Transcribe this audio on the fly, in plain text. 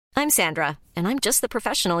I'm Sandra, and I'm just the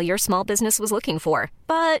professional your small business was looking for.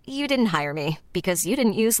 But you didn't hire me because you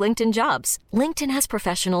didn't use LinkedIn Jobs. LinkedIn has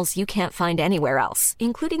professionals you can't find anywhere else,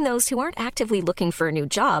 including those who aren't actively looking for a new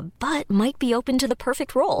job, but might be open to the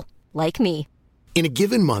perfect role, like me. In a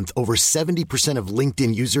given month, over 70% of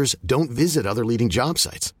LinkedIn users don't visit other leading job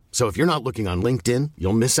sites. So if you're not looking on LinkedIn,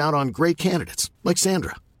 you'll miss out on great candidates like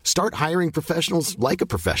Sandra. Start hiring professionals like a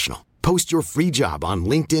professional. Post your free job on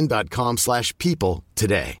linkedin.com/people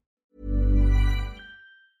today.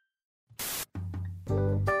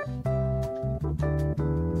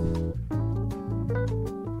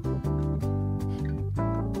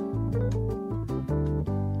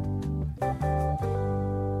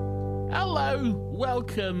 Hello,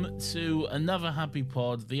 welcome to another Happy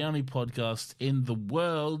Pod, the only podcast in the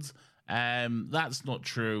world. That's not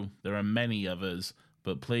true. There are many others,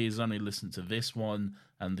 but please only listen to this one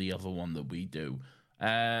and the other one that we do.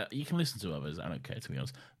 You can listen to others. I don't care, to be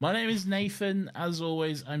honest. My name is Nathan. As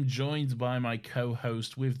always, I'm joined by my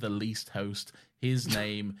co-host with the least host. His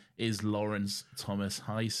name is Lawrence Thomas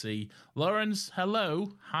Heisey. Lawrence,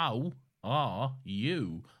 hello. How are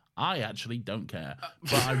you? I actually don't care,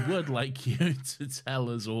 but I would like you to tell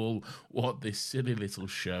us all what this silly little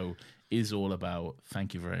show is all about.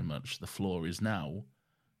 Thank you very much. The floor is now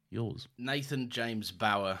yours. Nathan James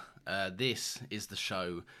Bauer, this is the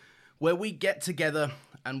show where we get together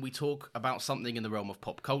and we talk about something in the realm of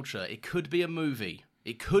pop culture. It could be a movie,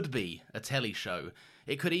 it could be a telly show,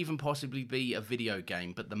 it could even possibly be a video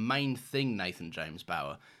game, but the main thing, Nathan James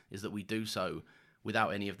Bauer, is that we do so without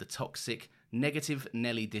any of the toxic, negative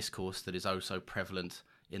Nelly discourse that is oh so prevalent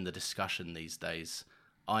in the discussion these days.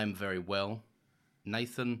 I am very well.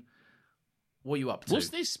 Nathan, what are you up to? What's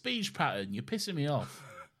this speech pattern? You're pissing me off.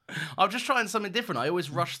 I'm just trying something different. I always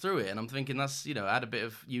rush through it, and I'm thinking that's, add a bit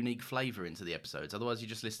of unique flavour into the episodes. Otherwise, you're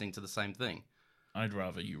just listening to the same thing. I'd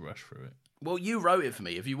rather you rush through it. Well, you wrote it for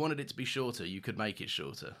me. If you wanted it to be shorter, you could make it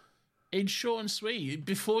shorter. It's short and sweet.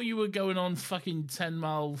 Before you were going on fucking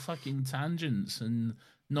 10-mile fucking tangents and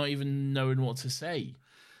not even knowing what to say.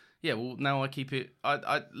 Yeah, well, now I keep it...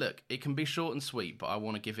 I look, it can be short and sweet, but I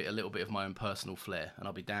want to give it a little bit of my own personal flair, and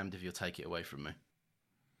I'll be damned if you'll take it away from me.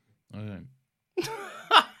 Okay.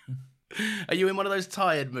 Are you in one of those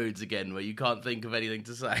tired moods again where you can't think of anything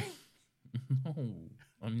to say? No,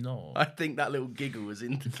 I'm not. I think that little giggle was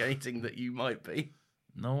indicating that you might be.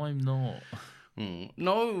 No, I'm not.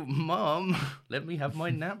 No, Mum, let me have my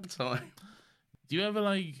nap time. Do you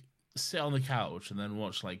ever, sit on the couch and then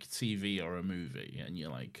watch, TV or a movie and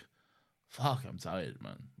you're like, fuck, I'm tired,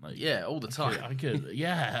 man. Yeah, all the time. I could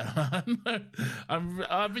yeah.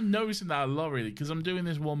 I've been noticing that a lot, really, because I'm doing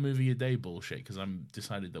this one movie a day bullshit because I'm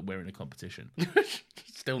decided that we're in a competition.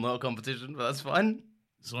 Still not a competition, but that's fine.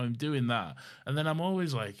 So I'm doing that. And then I'm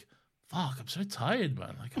always like, fuck, I'm so tired,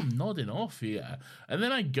 man. I'm nodding off here. And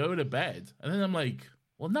then I go to bed. And then I'm like,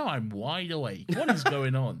 well, now I'm wide awake. What is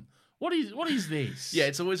going on? What is this? Yeah,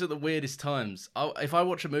 it's always at the weirdest times. If I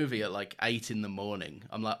watch a movie at 8 in the morning,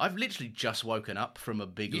 I'm like, I've literally just woken up from a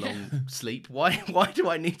big long sleep. Why do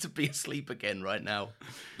I need to be asleep again right now?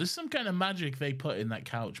 There's some kind of magic they put in that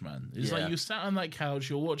couch, man. It's like you sat on that couch,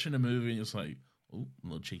 you're watching a movie, and you're just like, oh, a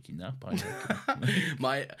little cheeky nap.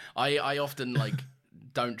 I often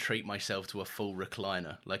don't treat myself to a full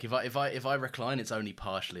recliner. If I recline, it's only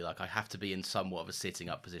partially. I have to be in somewhat of a sitting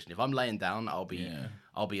up position. If I'm laying down, I'll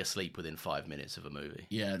be asleep within 5 minutes of a movie.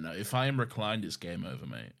 Yeah, no. If I am reclined, it's game over,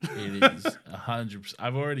 mate. It is 100%.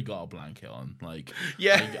 I've already got a blanket on.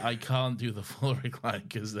 I can't do the full recline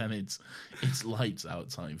because then it's lights out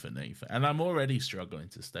time for Nathan, and I'm already struggling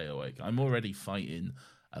to stay awake. I'm already fighting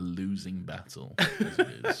a losing battle as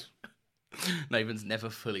it is. Nathan's never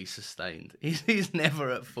fully sustained. He's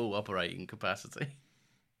never at full operating capacity.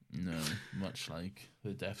 No, much like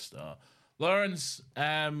the Death Star. Lawrence,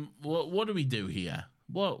 what do we do here?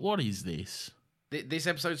 What is this? This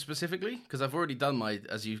episode specifically? Because I've already done my,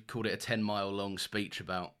 as you called it, a 10-mile long speech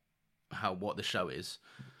about what the show is.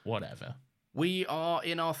 Whatever. We are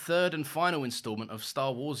in our third and final installment of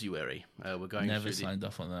Star Wars-uary. We're going never signed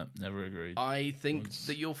off on that. Never agreed. I think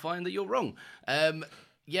that you'll find that you're wrong.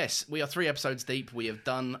 Yes, we are 3 episodes deep. We have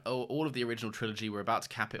done all of the original trilogy. We're about to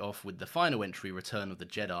cap it off with the final entry, Return of the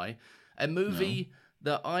Jedi, a movie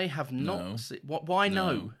that I have not seen. Why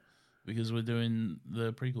no? Because we're doing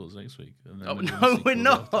the prequels next week. And then we're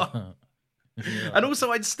not. And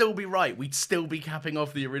also, I'd still be right. We'd still be capping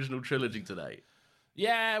off the original trilogy today.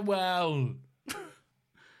 Yeah, well...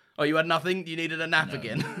 Oh, you had nothing? You needed a nap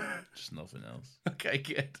again? Just nothing else. Okay,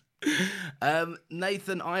 good.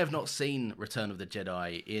 Nathan, I have not seen Return of the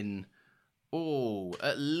Jedi in,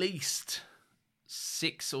 at least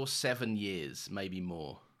 6 or 7 years, maybe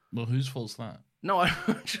more. Well, whose fault's that? No,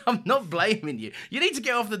 I'm not blaming you. You need to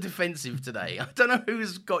get off the defensive today. I don't know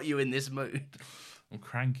who's got you in this mood. I'm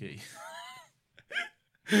cranky.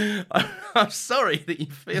 I'm sorry that you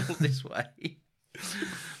feel this way.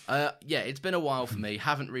 Yeah, it's been a while for me.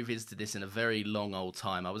 Haven't revisited this in a very long old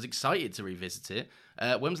time. I was excited to revisit it.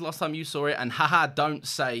 When was the last time you saw it? And haha, don't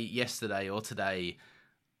say yesterday or today.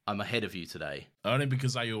 I'm ahead of you today. Only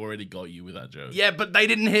because I already got you with that joke. Yeah, but they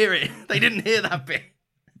didn't hear it. They didn't hear that bit.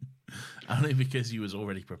 Only because you was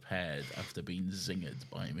already prepared after being zingered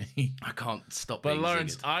by me. I can't stop But being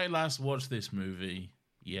Lawrence, zingered. I last watched this movie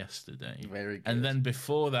yesterday. Very good. And then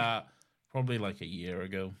before that, probably like a year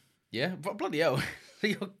ago. Yeah, but bloody hell.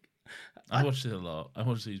 I watched it a lot. I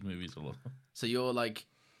watched these movies a lot. So you're like,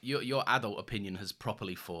 your adult opinion has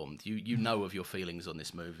properly formed. You know of your feelings on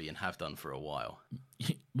this movie and have done for a while.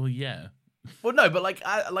 Well, yeah. Well, no, but like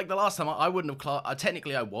the last time I wouldn't have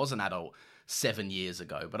technically I was an adult 7 years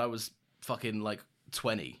ago, but I was fucking like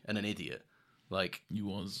 20 and an idiot. Like You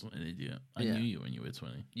was an idiot. I Yeah. knew you when you were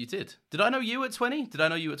 20. you did. Did I know you at 20? Did I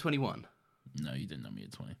know you at 21? No, you didn't know me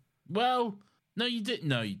at 20. Well, no, you didn't.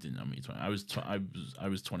 No, you didn't know me at 20. I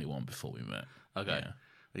was 21 before we met. Okay. Yeah.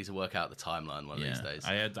 I need to work out the timeline one of these days.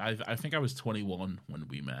 I think I was 21 when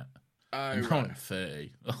we met. Oh, I'm right. not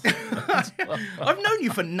 30. I've known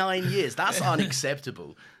you for 9 years. That's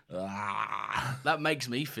unacceptable. Ah. That makes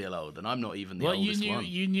me feel old, and I'm not even the Well, oldest one.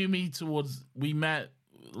 you knew me we met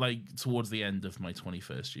like towards the end of my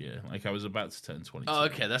 21st year. Like I was about to turn 22. Oh,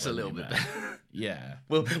 okay, that's a when little we bit met. better. Yeah.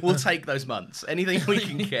 We'll take those months. Anything we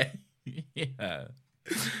can get. Yeah.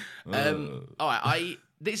 All right,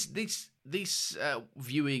 this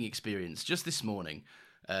viewing experience just this morning,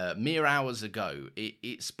 mere hours ago,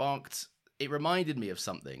 it reminded me of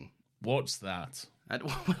something. What's that? And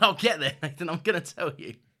I'll get there, Nathan. I'm going to tell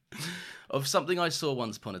you of something I saw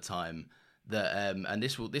once upon a time. That and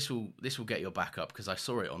this will get your back up because I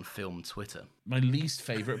saw it on film Twitter. My least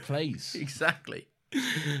favorite place. Exactly.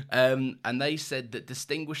 And they said that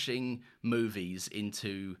distinguishing movies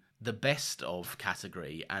into the best of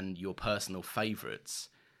category and your personal favourites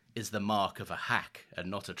is the mark of a hack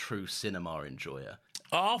and not a true cinema enjoyer.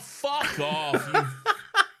 Oh, fuck off.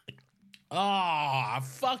 Oh, I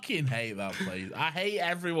fucking hate that place. I hate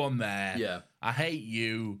everyone there. Yeah. I hate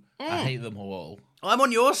you. I hate them all. I'm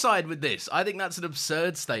on your side with this. I think that's an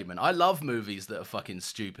absurd statement. I love movies that are fucking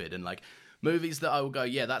stupid and like movies that I will go,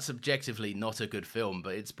 yeah, that's objectively not a good film,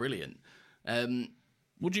 but it's brilliant.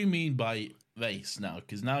 What do you mean by this now?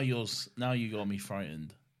 Because now you got me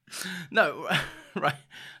frightened. No, right.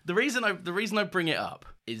 The reason I bring it up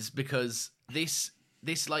is because this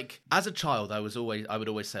like as a child I would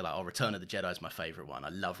always say like, oh, Return of the Jedi is my favorite one. I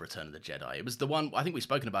love Return of the Jedi. It was the one, I think we've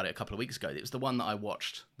spoken about it a couple of weeks ago. It was the one that I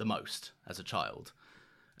watched the most as a child.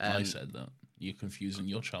 I said that. You're confusing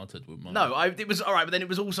your childhood with mine. No, it was all right, but then it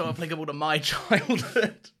was also applicable to my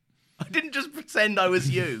childhood. I didn't just pretend I was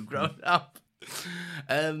you growing up.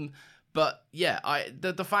 But yeah,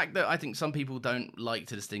 the fact that I think some people don't like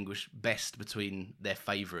to distinguish best between their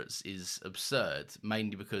favourites is absurd,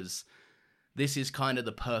 mainly because this is kind of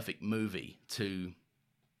the perfect movie to,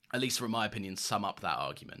 at least from my opinion, sum up that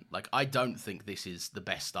argument. Like, I don't think this is the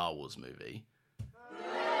best Star Wars movie.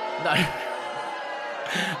 No.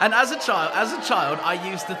 And as a child, I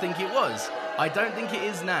used to think it was. I don't think it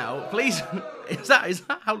is now. Please, is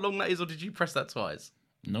that how long that is, or did you press that twice?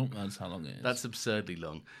 Nope, that's how long it is. That's absurdly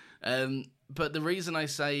long. But the reason I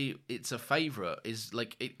say it's a favourite is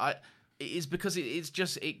like it is because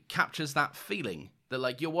it captures that feeling that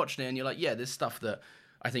like you're watching it and you're like, yeah, there's stuff that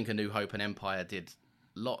I think A New Hope and Empire did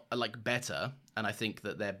better, and I think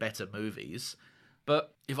that they're better movies.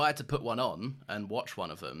 But if I had to put one on and watch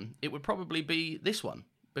one of them, it would probably be this one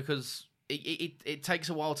because it takes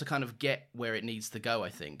a while to kind of get where it needs to go, I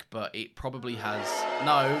think. But it probably has...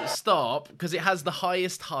 No, stop, because it has the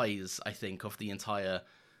highest highs, I think, of the entire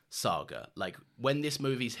saga. Like, when this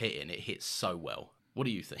movie's hitting, it hits so well. What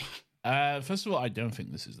do you think? First of all, I don't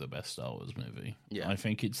think this is the best Star Wars movie. Yeah. I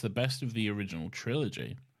think it's the best of the original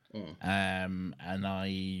trilogy. And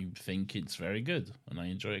I think it's very good, and I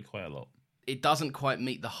enjoy it quite a lot. It doesn't quite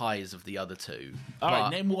meet the highs of the other two. All right,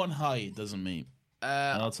 name one high it doesn't meet.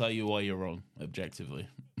 And I'll tell you why you're wrong, objectively.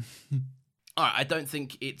 All right, I don't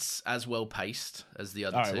think it's as well paced as the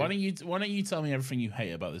other all right, two. why don't you tell me everything you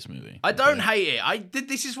hate about this movie? I don't hate it.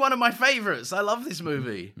 This is one of my favourites. I love this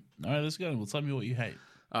movie. All right, let's go. Well, tell me what you hate.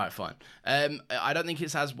 All right, fine. I don't think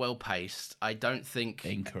it's as well paced. I don't think...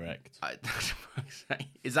 Incorrect.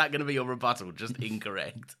 Is that going to be your rebuttal? Just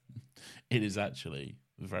incorrect? It is actually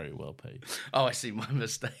very well paced. Oh, I see, my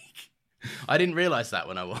mistake. I didn't realise that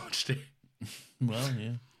when I watched it. Well,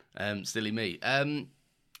 yeah. Silly me.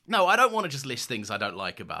 No, I don't want to just list things I don't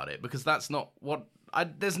like about it, because that's not what...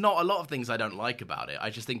 there's not a lot of things I don't like about it. I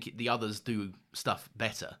just think the others do stuff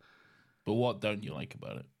better. But what don't you like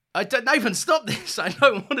about it? Nathan, stop this. I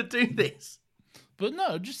don't want to do this. But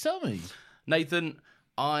no, just tell me. Nathan,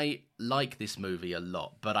 I like this movie a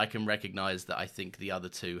lot, but I can recognise that I think the other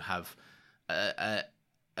two have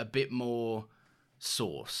a bit more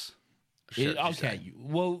sauce. Okay,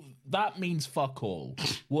 well, that means fuck all.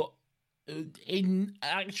 What, in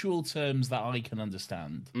actual terms that I can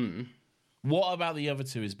understand, what about the other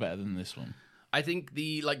two is better than this one? I think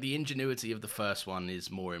the ingenuity of the first one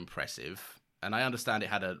is more impressive, and I understand it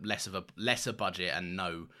had a lesser budget and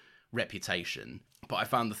no reputation. But I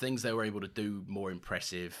found the things they were able to do more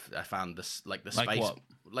impressive. I found the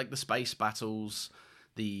space battles.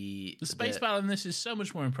 The space battle in this is so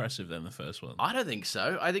much more impressive than the first one. I don't think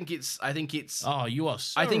so. I think it's. Oh, you are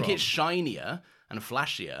so I think wrong. it's shinier and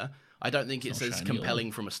flashier. I don't think it's as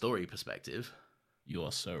compelling from a story perspective. You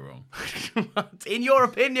are so wrong. In your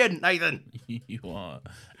opinion, Nathan. You are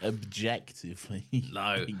objectively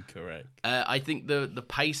incorrect. I think the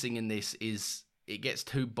pacing in this it gets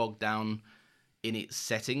too bogged down in its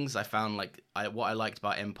settings. I found what I liked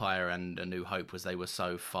about Empire and A New Hope was they were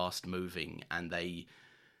so fast moving, and they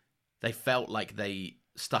felt like they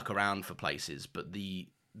stuck around for places, but they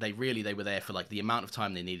were there for the amount of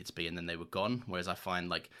time they needed to be, and then they were gone. Whereas I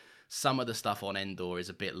find some of the stuff on Endor is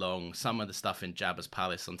a bit long. Some of the stuff in Jabba's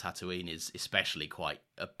palace on Tatooine is especially quite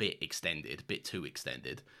a bit extended, a bit too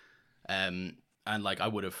extended. And I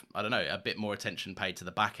would have, I don't know, a bit more attention paid to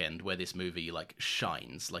the back end where this movie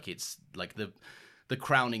shines. It's the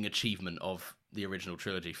crowning achievement of the original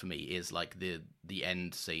trilogy for me is the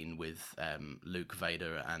end scene with Luke,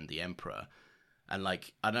 Vader, and the Emperor, and I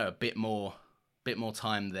don't know, a bit more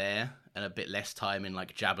time there and a bit less time in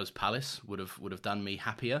Jabba's palace would have done me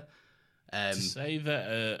happier. To say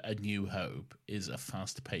that A New Hope is a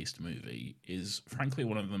fast-paced movie is, frankly,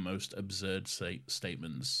 one of the most absurd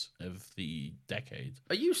statements of the decade.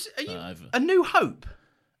 Are you A New Hope?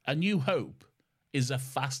 A New Hope is a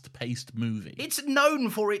fast-paced movie. It's known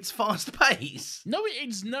for its fast pace. No,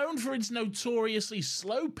 it's known for its notoriously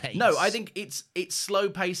slow pace. No, I think it's slow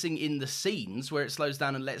pacing in the scenes where it slows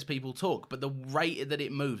down and lets people talk, but the rate that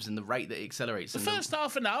it moves and the rate that it accelerates. The first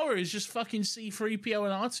half an hour is just fucking C-3PO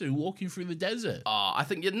and R2 walking through the desert. I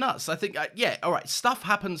think you're nuts. I think, yeah, all right, stuff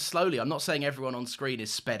happens slowly. I'm not saying everyone on screen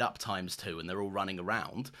is sped up ×2 and they're all running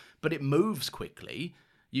around, but it moves quickly.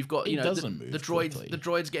 You've got, the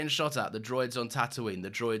droids getting shot at, the droids on Tatooine, the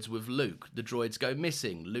droids with Luke, the droids go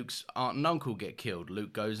missing, Luke's aunt and uncle get killed,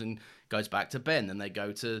 Luke goes back to Ben, then they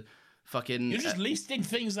go to fucking... You're just listing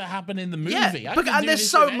things that happen in the movie. Yeah, and there's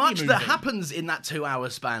so much that happens in that 2-hour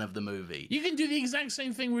span of the movie. You can do the exact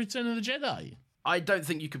same thing with Return of the Jedi. I don't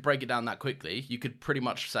think you could break it down that quickly. You could pretty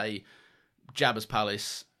much say Jabba's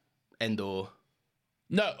palace, Endor...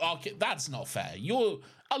 No, okay, that's not fair.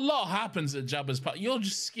 A lot happens at Jabba's palace. You're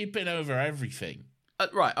just skipping over everything.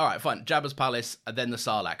 Right, all right, fine. Jabba's palace, and then the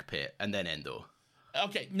Sarlacc pit, and then Endor.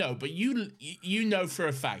 Okay, no, but you know for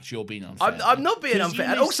a fact you're being unfair. I'm not being unfair.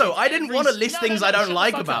 And also, I didn't want to list things I don't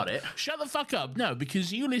like about it. Shut the fuck up. No,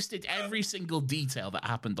 because you listed every single detail that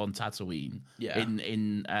happened on Tatooine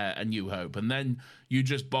in A New Hope, and then you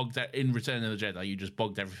just bogged in Return of the Jedi. You just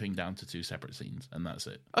bogged everything down to 2 separate scenes, and that's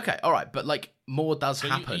it. Okay, all right, but more does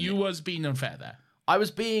happen. You was being unfair there. I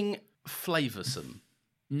was being flavoursome.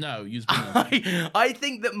 No, you was being unfair. I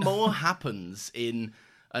think that more happens in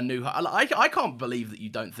A New Hope. I can't believe that you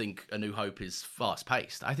don't think A New Hope is fast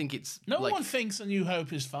paced. I think it's no one thinks A New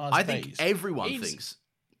Hope is fast paced. I think everyone thinks.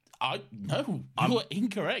 No, you're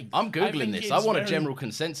incorrect. I'm googling this. I want a general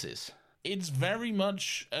consensus. It's very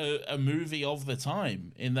much a movie of the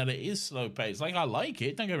time in that it is slow paced. I like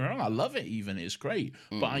it. Don't get me wrong. I love it. Even it's great.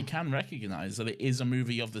 But I can recognize that it is a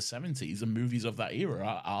movie of the 70s, and movies of that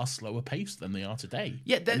era are slower paced than they are today.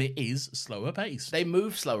 Yeah, and it is slower paced. They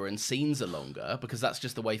move slower and scenes are longer because that's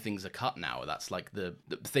just the way things are cut now. That's the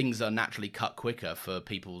things are naturally cut quicker for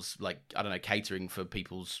people's catering for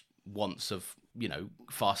people's wants of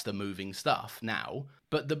faster moving stuff now.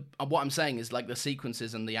 But what I'm saying is the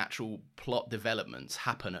sequences and the actual plot developments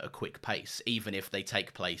happen at a quick pace, even if they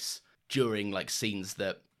take place during scenes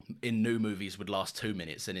that in new movies would last 2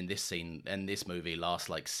 minutes, and in this movie lasts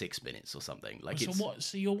 6 minutes or something. What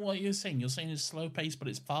you're saying? You're saying it's slow paced, but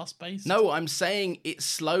it's fast paced? No, I'm saying it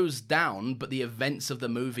slows down, but the events of the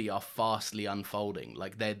movie are fastly unfolding.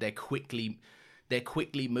 They're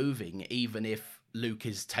quickly moving, even if Luke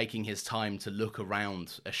is taking his time to look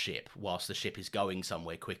around a ship whilst the ship is going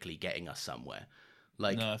somewhere quickly, getting us somewhere.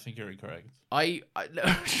 Like, No, I think you're incorrect. I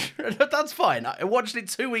that's fine. I watched it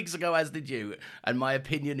 2 weeks ago, as did you, and my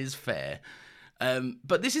opinion is fair.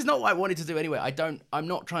 But this is not what I wanted to do anyway. I'm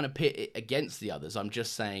not trying to pit it against the others. I'm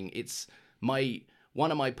just saying it's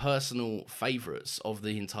one of my personal favorites of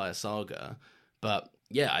the entire saga. But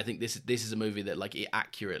yeah, I think this is a movie that, like, it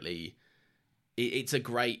accurately, it's a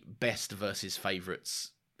great best versus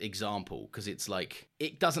favorites example, because it's like,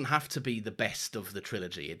 it doesn't have to be the best of the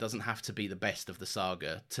trilogy. It doesn't have to be the best of the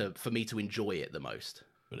saga for me to enjoy it the most.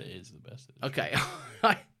 But it is the best. Okay.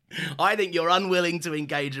 I think you're unwilling to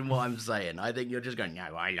engage in what I'm saying. I think you're just going,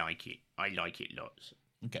 no, I like it. I like it lots.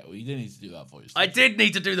 Okay, well, you didn't need to do that voice. I did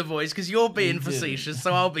need to do the voice because you're being facetious,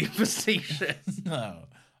 so I'll be facetious. No,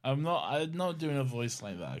 I'm not. I'm not doing a voice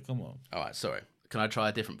like that. Come on. All right, sorry. Can I try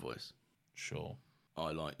a different voice? Sure.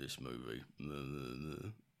 I like this movie.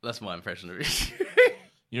 That's my impression of it.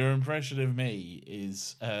 Your impression of me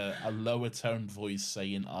is a lower toned voice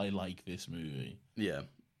saying, I like this movie. Yeah.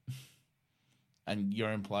 And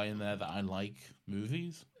you're implying there that I like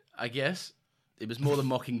movies? I guess. It was more the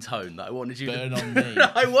mocking tone that I wanted you burn to... on me.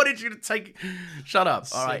 I wanted you to take... Shut up.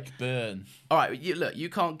 All right. Sick burn. All right, look, you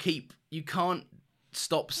can't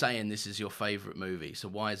stop saying this is your favourite movie, so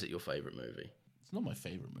why is it your favourite movie? It's not my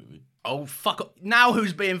favourite movie. Oh, fuck up. Now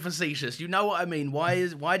who's being facetious? You know what I mean. Why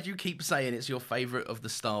do you keep saying it's your favourite of the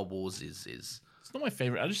Star Wars is? It's not my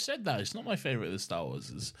favourite. I just said that. It's not my favourite of the Star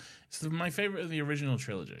Wars. It's my favourite of the original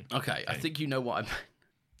trilogy. Okay, I think you know what I mean.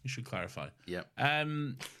 You should clarify. Yeah.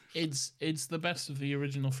 It's the best of the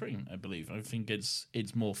original three, I believe. I think it's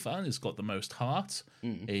more fun. It's got the most heart.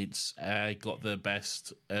 It's got the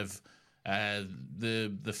best of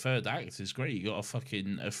the third act is great. You got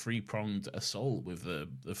a three-pronged assault with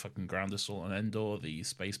the fucking ground assault on Endor, the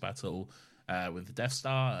space battle with the Death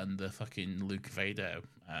Star, and the fucking Luke Vader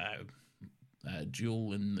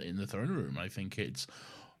duel in the throne room. I think it's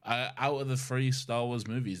out of the three Star Wars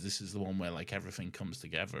movies, this is the one where like everything comes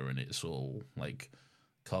together and it's all like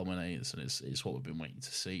culminates, and it's what we've been waiting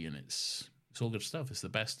to see, and it's all good stuff. It's the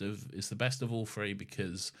best of all three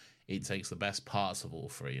because it takes the best parts of all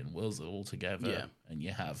three and wills it all together. Yeah. And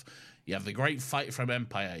you have the great fight from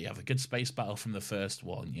Empire, you have a good space battle from the first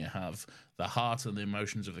one, you have the heart and the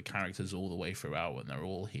emotions of the characters all the way throughout, and they're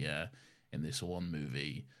all here in this one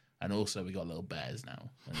movie. And also we got little bears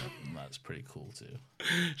now, and that's pretty cool too.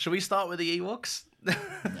 Should we start with the Ewoks?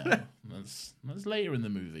 No, that's later in the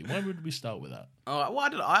movie. Why would we start with that? All right, well, I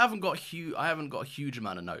don't know. I haven't got a huge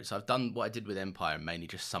amount of notes. I've done what I did with Empire and mainly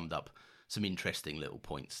just summed up some interesting little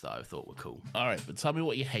points that I thought were cool. All right, but tell me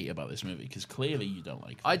what you hate about this movie, because clearly you don't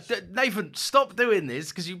like this. Nathan, stop doing this,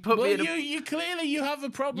 because you put me in you clearly you have a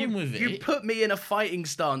problem with it. You put me in a fighting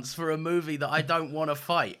stance for a movie that I don't want to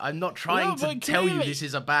fight. I'm not trying to tell you this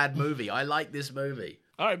is a bad movie. I like this movie.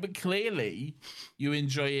 All right, but clearly you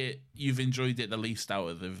enjoy it. You've enjoyed it the least out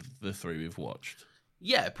of the three we've watched.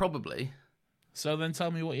 Yeah, probably. So then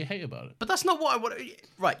tell me what you hate about it. But that's not what I want.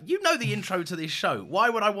 Right, you know the intro to this show. Why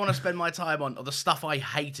would I want to spend my time on the stuff I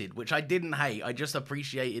hated, which I didn't hate, I just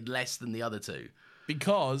appreciated less than the other two?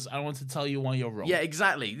 Because I want to tell you why you're wrong. Yeah,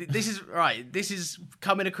 exactly. This is right. This is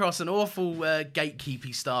coming across an awful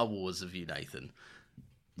gatekeepy Star Wars of you, Nathan.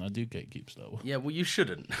 I do gatekeep Star Wars. Yeah, well, you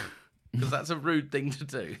shouldn't, because that's a rude thing to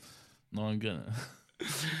do. No, I'm gonna.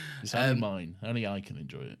 It's only mine. Only I can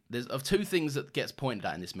enjoy it. There's of two things that gets pointed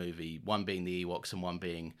at in this movie, one being the Ewoks and one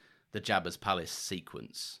being the Jabba's palace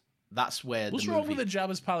sequence. That's where What's wrong with the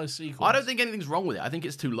Jabba's palace sequence? I don't think anything's wrong with it. I think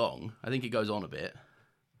it's too long. I think it goes on a bit.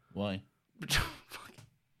 Why?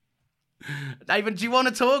 Nathan, do you want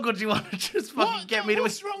to talk, or do you want to just fucking get me to...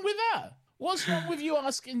 What's wrong with that? What's wrong with you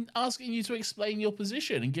asking you to explain your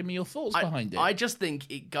position and give me your thoughts behind it? I just think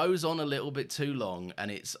it goes on a little bit too long, and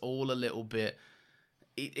it's all a little bit...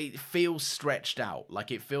 It feels stretched out.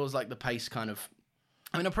 Like, it feels like the pace kind of...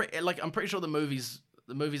 I mean, I'm pretty sure the movie's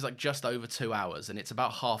like just over 2 hours, and it's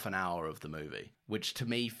about half an hour of the movie, which to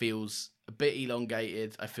me feels a bit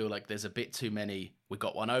elongated. I feel like there's a bit too many. We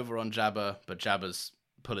got one over on Jabba, but Jabba's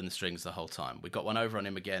pulling the strings the whole time. We got one over on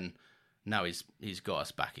him again. Now he's got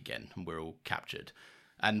us back again, and we're all captured.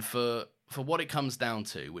 And for what it comes down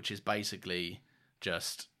to, which is basically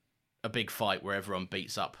just a big fight where everyone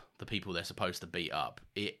beats up the people they're supposed to beat up,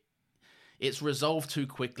 it's resolved too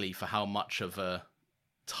quickly for how much of a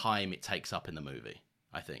time it takes up in the movie,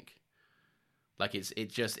 I think. Like,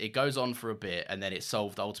 it goes on for a bit, and then it's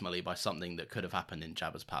solved ultimately by something that could have happened in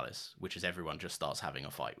Jabba's palace, which is everyone just starts having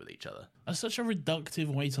a fight with each other. That's such a reductive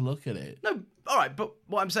way to look at it. No, all right, but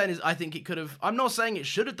what I'm saying is I think it could have... I'm not saying it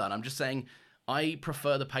should have done. I'm just saying I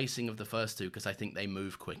prefer the pacing of the first two because I think they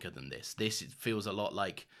move quicker than this. This, it feels a lot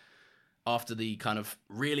like... after the kind of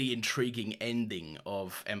really intriguing ending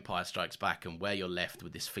of Empire Strikes Back, and where you're left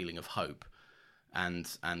with this feeling of hope and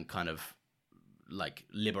kind of like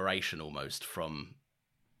liberation almost from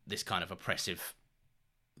this kind of oppressive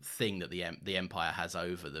thing that the Empire has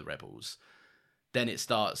over the rebels. Then it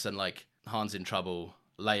starts, and like Han's in trouble,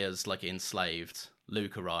 Leia's like enslaved,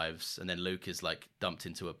 Luke arrives, and then Luke is like dumped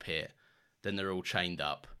into a pit. Then they're all chained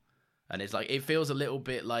up, and it's like it feels a little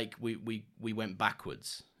bit like we went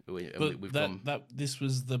backwards. This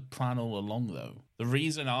was the plan all along, though. The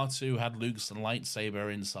reason R2 had Luke's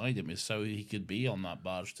lightsaber inside him is so he could be on that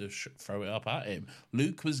barge to throw it up at him.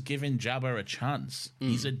 Luke was giving Jabba a chance.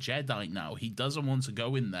 He's a Jedi now. He doesn't want to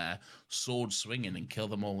go in there sword swinging and kill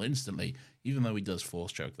them all instantly, even though he does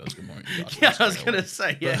force choke those. Good morning. Yeah, I was going to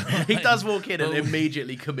say, he does walk in and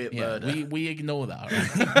immediately commit murder. We ignore that,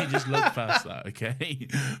 right? We just look past that, okay?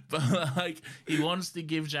 But like, he wants to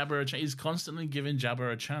give Jabba a chance. He's constantly giving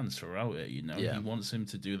Jabba a chance throughout it, you know? Yeah. He wants him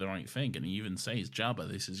to do the right thing, and he even says,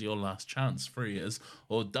 Jabba, this is your last chance, free us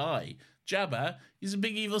or die. Jabba, he's a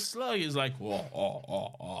big evil slug. He's like, I'm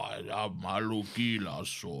Malukila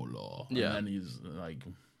Solo. Yeah. And then he's like,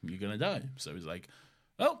 you're going to die. So he's like,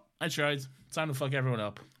 oh, I tried. Time to fuck everyone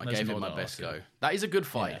up. I gave it my best go. That is a good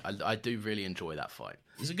fight. Yeah. I do really enjoy that fight.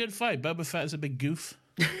 It's a good fight. Boba Fett is a big goof.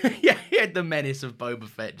 Yeah, the menace of Boba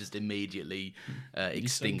Fett just immediately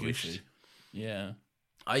extinguished. So yeah.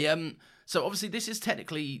 So obviously this is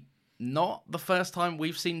technically not the first time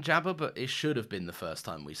we've seen Jabba, but it should have been the first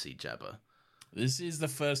time we see Jabba. This is the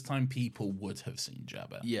first time people would have seen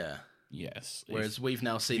Jabba. Yeah. Yes. Whereas we've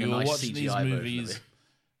now seen a nice CGI version of it.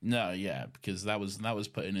 No, yeah, because that was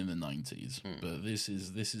put in the 90s. But this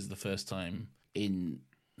is the first time in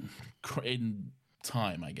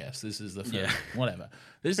time, I guess. This is the first, whatever.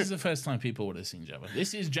 This is the first time people would have seen Jabba.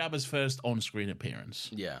 This is Jabba's first on-screen appearance.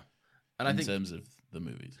 Yeah. And in terms of the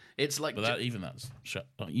movies. It's like... But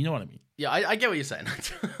you know what I mean? Yeah, I get what you're saying.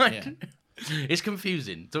 Yeah. It's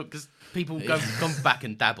confusing because people gone back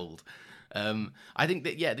and dabbled. I think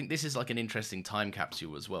this is like an interesting time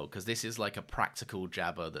capsule as well, because this is like a practical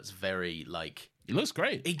Jabba that's very like... He looks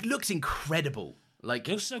great. He looks incredible. Like,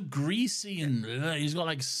 he looks so greasy and he's got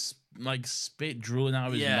like spit drooling out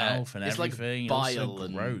of his mouth and it's everything. Like bile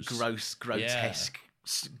and gross, grotesque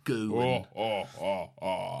goo.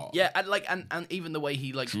 Yeah, and like and even the way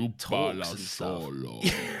he like talks and stuff.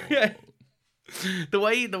 Yeah. The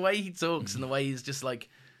way he talks and the way he's just like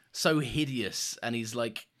so hideous, and he's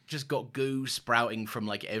like just got goo sprouting from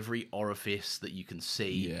like every orifice that you can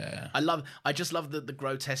see. Yeah. I just love the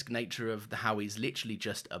grotesque nature of how he's literally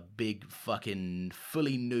just a big fucking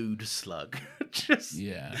fully nude slug. Just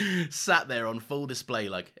sat there on full display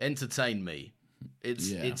like, entertain me.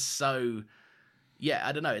 It's so... Yeah,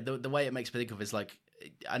 I don't know. The way it makes me think of is like,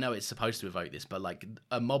 I know it's supposed to evoke this, but like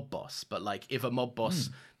a mob boss. But like if a mob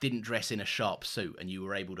boss didn't dress in a sharp suit and you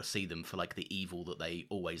were able to see them for like the evil that they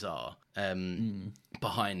always are,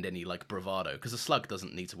 behind any like bravado, because a slug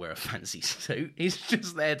doesn't need to wear a fancy suit. He's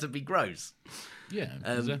just there to be gross. Yeah,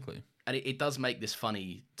 exactly. And it does make this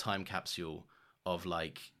funny time capsule of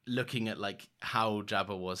like looking at like how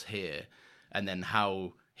Jabba was here and then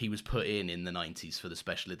how he was put in the 90s for the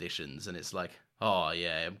special editions. And it's like, oh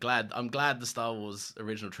yeah, I'm glad the Star Wars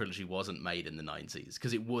original trilogy wasn't made in the 90s,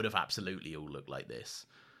 because it would have absolutely all looked like this.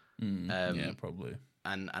 Yeah, probably.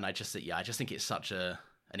 And I just think it's such an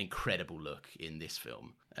incredible look in this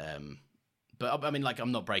film. But I mean, like,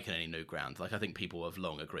 I'm not breaking any new ground. Like, I think people have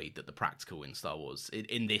long agreed that the practical in Star Wars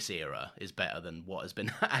in this era is better than what has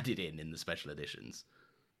been added in the special editions.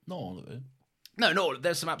 Not all of it. No,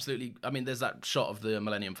 there's some absolutely... I mean, there's that shot of the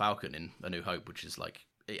Millennium Falcon in A New Hope, which is like...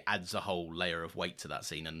 It adds a whole layer of weight to that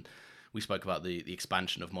scene, and we spoke about the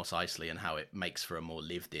expansion of Mos Eisley and how it makes for a more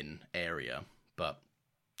lived-in area. But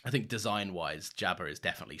I think design-wise, Jabba is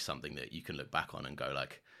definitely something that you can look back on and go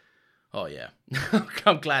like, oh yeah,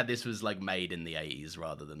 I'm glad this was like made in the 80s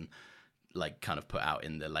rather than like kind of put out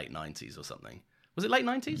in the late 90s or something. Was it late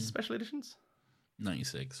 90s special editions?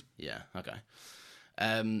 96. Yeah, okay.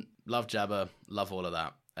 Love Jabba, love all of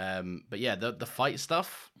that. But yeah, the fight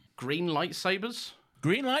stuff, green lightsabers.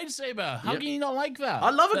 Green lightsaber. How can you not like that? I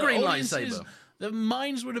love a green lightsaber. The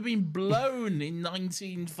minds would have been blown in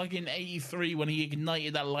 1983 when he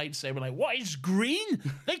ignited that lightsaber. Like, what is green?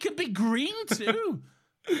 They could be green too.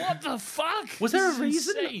 What the fuck? Was there a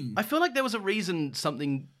reason? Insane. I feel like there was a reason,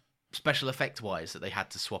 something special effect wise, that they had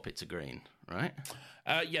to swap it to green, right?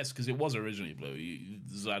 Yes, because it was originally blue.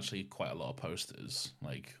 There's actually quite a lot of posters,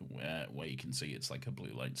 like where you can see it's like a blue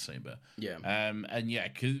lightsaber. Yeah. And yeah,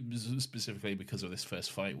 specifically because of this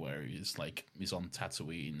first fight where he's on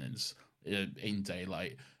Tatooine and it's in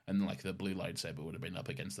daylight, and like the blue lightsaber would have been up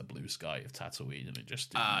against the blue sky of Tatooine, and it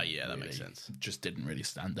just that makes sense. Just didn't really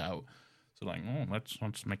stand out. So like, oh,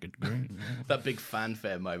 let's make it green. That big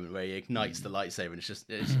fanfare moment where he ignites the lightsaber, and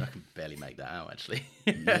it's I can barely make that out actually.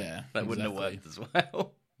 Yeah, that wouldn't have worked as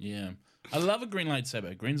well. Yeah, I love a green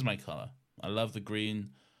lightsaber. Green's my color. I love the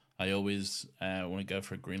green. I always want to go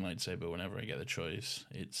for a green lightsaber whenever I get the choice.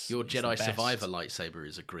 Your Jedi Survivor lightsaber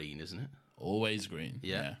is a green, isn't it? Always green.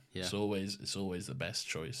 Yeah. Yeah. It's always the best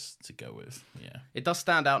choice to go with. Yeah. It does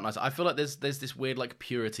stand out nice. I feel like there's this weird like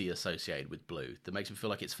purity associated with blue that makes me feel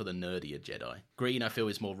like it's for the nerdier Jedi. Green, I feel,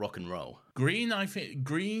 is more rock and roll. Green, I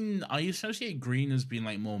associate green as being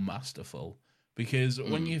like more masterful, because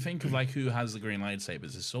when you think of like who has the green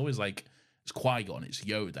lightsabers, it's always like it's Qui-Gon, it's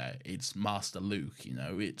Yoda, it's Master Luke. You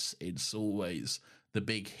know, it's always the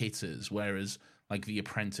big hitters, whereas like the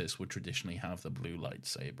Apprentice would traditionally have the blue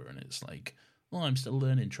lightsaber, and it's like, well, I'm still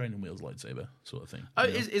learning training wheels lightsaber sort of thing. Oh,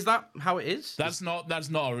 is that how it is? That's not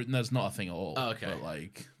a thing at all. Oh, okay. But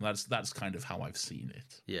like that's kind of how I've seen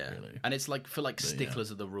it. Yeah, really. And it's like for like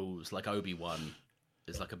sticklers of the rules, like Obi-Wan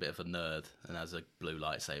is like a bit of a nerd and has a blue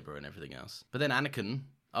lightsaber and everything else. But then Anakin,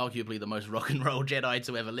 arguably the most rock and roll Jedi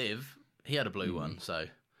to ever live, he had a blue one. So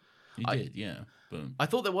he did, yeah. But I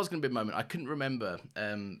thought there was going to be a moment. I couldn't remember.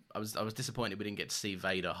 I was disappointed we didn't get to see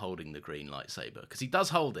Vader holding the green lightsaber, because he does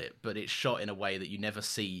hold it, but it's shot in a way that you never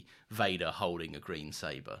see Vader holding a green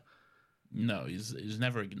saber. No, he's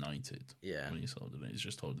never ignited. Yeah, when he's holding it, he's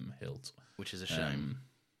just holding the hilt, which is a shame.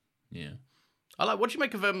 Yeah, I like. What do you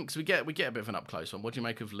make of because we get a bit of an up close one. What do you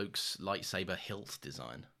make of Luke's lightsaber hilt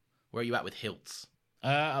design? Where are you at with hilts?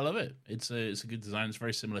 I love it. It's a good design. It's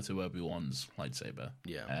very similar to Obi-Wan's lightsaber.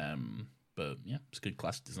 Yeah. But yeah, it's a good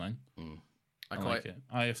classic design. I quite like it.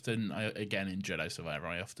 Again in Jedi Survivor,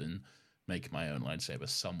 I often make my own lightsaber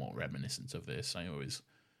somewhat reminiscent of this. I always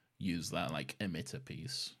use that like emitter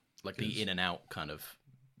piece, like the in and out kind of.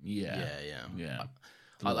 Yeah.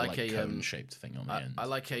 I like a cone shaped thing on the end. I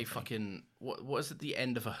like a fucking what is at the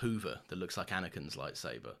end of a Hoover that looks like Anakin's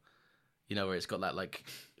lightsaber. You know, where it's got that like,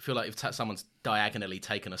 I feel like if someone's diagonally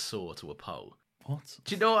taken a saw to a pole. What?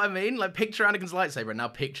 Do you know what I mean? Like, picture Anakin's lightsaber and now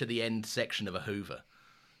picture the end section of a Hoover.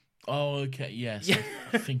 Oh, okay, yes. Yeah.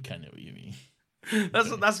 I think I know what you mean.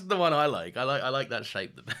 That's the one I like. I like that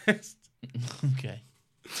shape the best. Okay.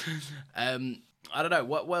 I don't know.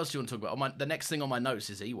 What else do you want to talk about? The next thing on my notes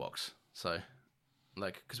is Ewoks. So,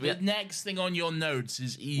 like, because the next thing on your notes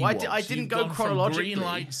is Ewoks. I didn't go chronologically. From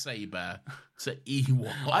green lightsaber to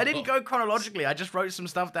Ewok. I didn't go chronologically. I just wrote some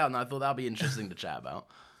stuff down that I thought that'd be interesting to chat about.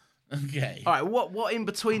 Okay. All right. What in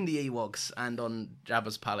between the Ewoks and on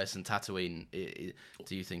Jabba's palace and Tatooine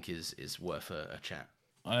do you think is worth a chat?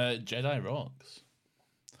 Jedi rocks.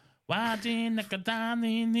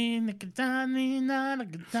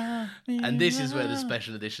 And this is where the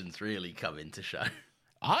special editions really come into show.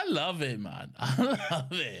 I love it, man. I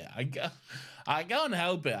love it. I can't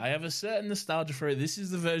help it. I have a certain nostalgia for it. This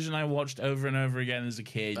is the version I watched over and over again as a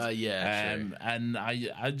kid. Yeah, true. And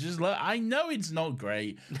I just love. I know it's not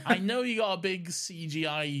great. I know you got a big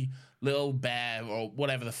CGI little bear or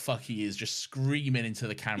whatever the fuck he is just screaming into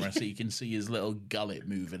the camera so you can see his little gullet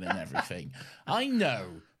moving and everything. I know,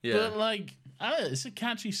 but like, I don't know, it's a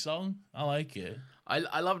catchy song. I like it.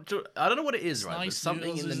 I love. I don't know what it is, right? Nice, but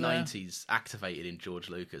something in the 90s activated in George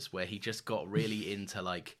Lucas where he just got really into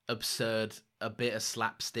like absurd, a bit of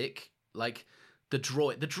slapstick, like the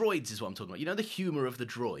droids is what I'm talking about. You know the humor of the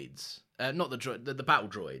droids, not the battle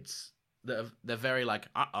droids. They're very like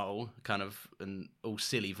kind of and all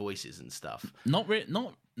silly voices and stuff. Not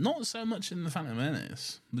so much in the Phantom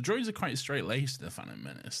Menace. The droids are quite straight laced in the Phantom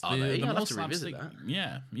Menace. I'll have to revisit that.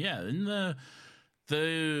 Yeah. In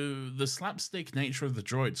the slapstick nature of the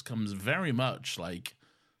droids comes very much like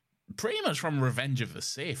pretty much from Revenge of the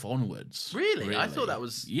Sith onwards. Really? I thought that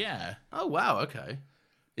was Oh wow, okay.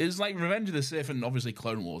 It's like Revenge of the Sith, and obviously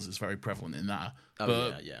Clone Wars is very prevalent in that.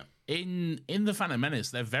 But yeah. In the Phantom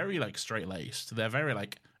Menace, they're very like straight laced. They're very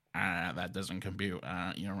like that doesn't compute.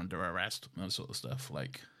 You're under arrest. That sort of stuff.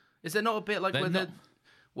 Like, is there not a bit like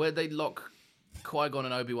where they lock Qui-Gon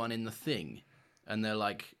and Obi-Wan in the thing, and they're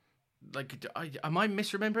like, am I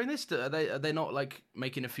misremembering this? Are they not like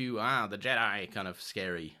making a few the Jedi kind of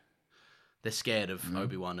scary? They're scared of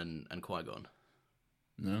Obi-Wan and Qui-Gon.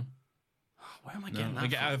 No. Where am I getting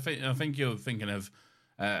that from? I think you're thinking of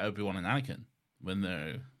Obi-Wan and Anakin when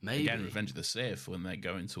they're again Revenge of the Sith when they're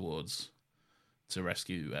going towards to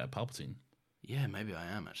rescue Palpatine. Yeah, maybe I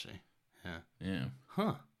am actually. Yeah.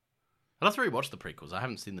 Huh. I'll have to rewatch the prequels. I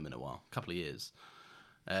haven't seen them in a while, a couple of years.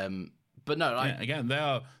 But no, again,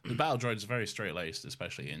 the battle droids are very straight laced,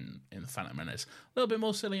 especially in the Phantom Menace. A little bit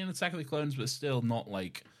more silly in Attack of the Clones, but still not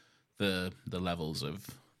like the levels of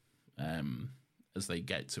as they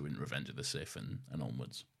get to in Revenge of the Sith and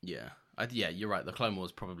onwards. Yeah, you're right. The Clone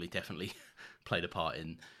Wars probably definitely played a part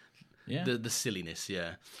in the silliness.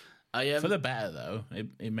 Yeah, for the better though.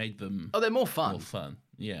 It made them. Oh, they're more fun. More fun.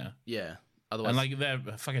 Yeah. Yeah. Otherwise, and like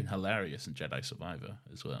they're fucking hilarious in Jedi Survivor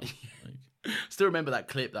as well. Like, still remember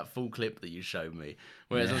that full clip that you showed me,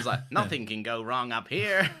 where it was like, nothing can go wrong up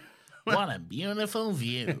here. What a beautiful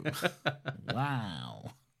view!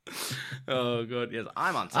 Wow. Oh god, yes,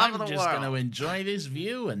 I'm on top of the world. I'm just going to enjoy this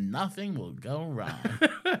view, and nothing will go wrong.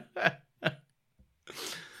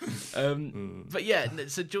 But yeah,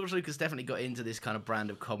 so George Lucas definitely got into this kind of brand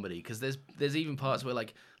of comedy, because there's even parts where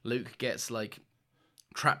like Luke gets like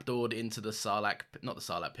trapdoored into the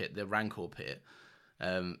the Rancor pit,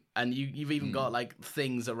 and you've even got like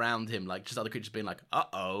things around him, like just other creatures being like,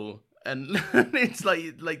 uh-oh, and it's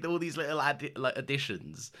like all these little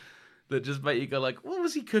additions that just make you go like, what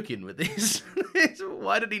was he cooking with this?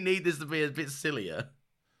 Why did he need this to be a bit sillier?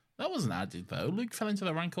 That wasn't added though. Luke fell into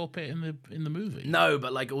the Rancor pit in the movie. No,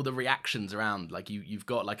 but like all the reactions around, like you've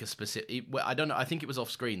got like a specific. I don't know. I think it was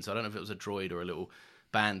off screen, so I don't know if it was a droid or a little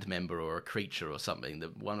band member or a creature or something.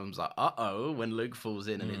 That one of them's like, uh-oh, when Luke falls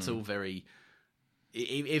in, and it's all very.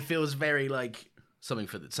 It feels very like something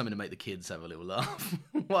to make the kids have a little laugh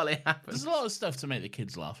while it happens. There's a lot of stuff to make the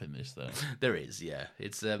kids laugh in this, though. There is, yeah.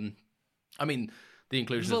 It's I mean, the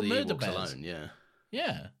inclusion of the Ewoks alone, yeah.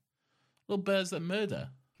 Yeah, little birds that murder.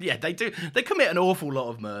 Yeah, they do. They commit an awful lot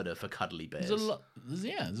of murder for cuddly bears. There's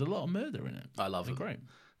a lot of murder in it. I love them. Great.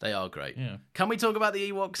 They are great. Yeah. Can we talk about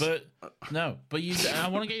the Ewoks? But I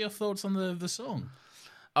want to get your thoughts on the song.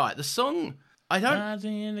 All right, the song. I don't. Do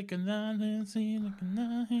you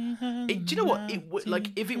know what?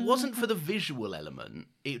 Like, if it wasn't for the visual element,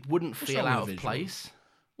 it wouldn't feel out of place.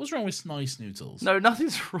 What's wrong with Snice Noodles? No,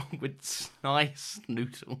 nothing's wrong with Snice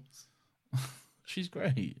Noodles. She's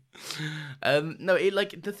great. No,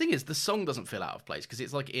 the thing is, the song doesn't feel out of place because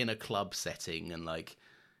it's like in a club setting, and like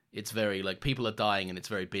it's very like people are dying and it's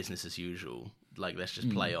very business as usual. Like, let's just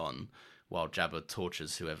play on while Jabba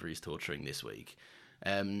tortures whoever he's torturing this week.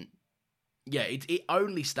 Yeah, it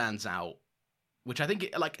only stands out, which I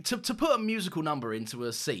think to put a musical number into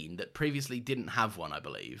a scene that previously didn't have one, I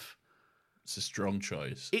believe. It's a strong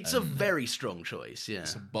choice. It's a very strong choice, yeah.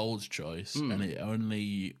 It's a bold choice, and it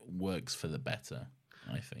only works for the better,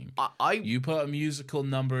 I think. You put a musical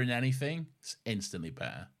number in anything, it's instantly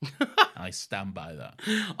better. I stand by that.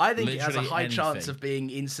 I think it has a high chance of being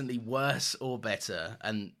instantly worse or better,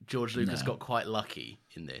 and George Lucas got quite lucky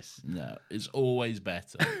in this. No, it's always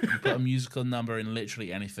better. You put a musical number in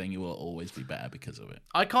literally anything, it will always be better because of it.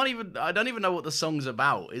 I don't even know what the song's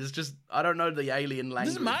about. It's just, I don't know the alien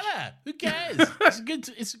language. It doesn't matter. Who cares?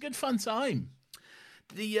 It's a good fun time.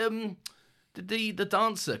 Did the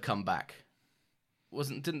dancer come back?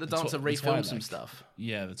 Didn't the dancer refilm some stuff?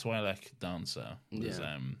 Yeah, the Twi'lek dancer was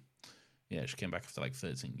she came back after like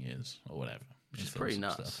 13 years or whatever. Which is pretty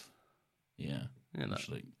nuts. Stuff. Yeah.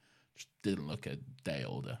 Actually, just didn't look a day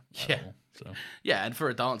older at all. So. Yeah, and for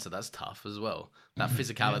a dancer, that's tough as well. That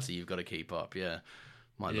physicality you've got to keep up. Yeah,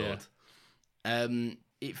 my lord.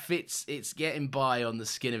 It fits. It's getting by on the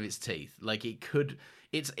skin of its teeth. Like it could.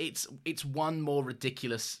 It's one more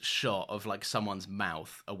ridiculous shot of like someone's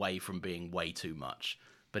mouth away from being way too much,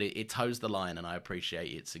 but it toes the line, and I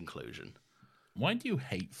appreciate its inclusion. Why do you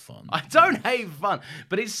hate fun? I don't hate fun,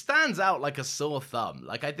 but it stands out like a sore thumb.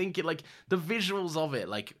 Like, I think like the visuals of it,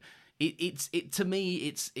 like it to me,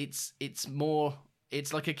 it's more,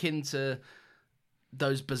 it's like akin to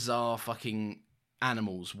those bizarre fucking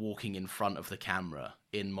animals walking in front of the camera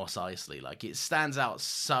in Mos Eisley. Like, it stands out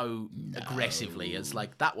so aggressively. It's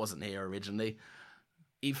like, that wasn't here originally.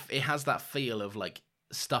 It has that feel of like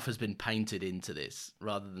stuff has been painted into this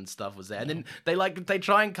rather than stuff was there. And then they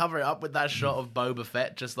try and cover it up with that shot of Boba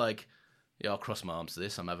Fett just like, yeah, I'll cross my arms to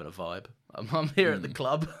this. I'm having a vibe. I'm here at the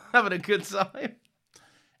club having a good time.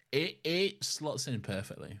 It slots in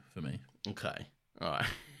perfectly for me. Okay. All right.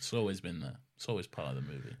 It's always been there. It's always part of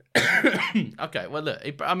the movie. Okay. Well, look,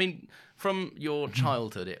 I mean, from your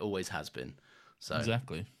childhood, it always has been. So,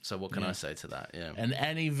 exactly. So what can I say to that? Yeah. And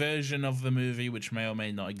any version of the movie which may or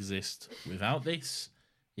may not exist without this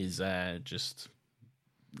is just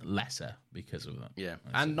lesser because of that. Yeah.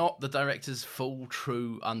 And not the director's full,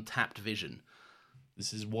 true, untapped vision.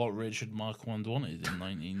 This is what Richard Marquand wanted in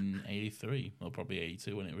 1983, or probably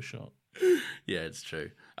 82 when it was shot. Yeah, it's true.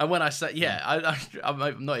 And when I say,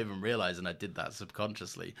 I'm not even realising I did that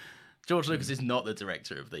subconsciously. George Lucas is not the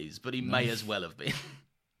director of these, but he may as well have been.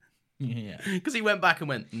 Yeah. Because he went back and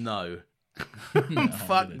went, no.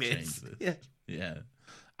 Fuck this. Yeah.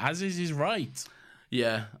 As is his right.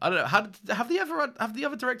 Yeah, I don't know. Have the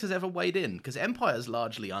other directors ever weighed in? Because Empire's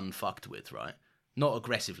largely unfucked with, right? Not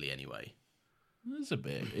aggressively, anyway. There's a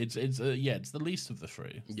bit. It's the least of the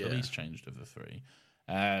three. It's the least changed of the three.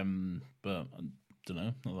 But I don't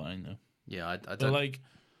know. Not that I know. Yeah, I don't. But like,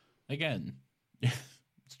 again,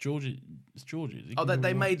 it's Georgia. It's Georgia. Oh,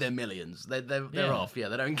 they made their millions. They're off. Yeah,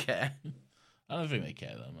 they don't care. I don't think they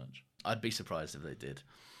care that much. I'd be surprised if they did.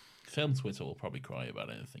 Film Twitter will probably cry about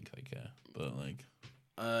it and think they care, but like,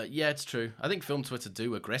 yeah, it's true. I think Film Twitter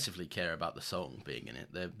do aggressively care about the song being in it.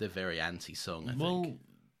 They're very anti-song. I think.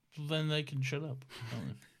 Then they can shut up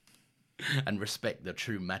and respect the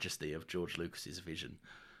true majesty of George Lucas's vision.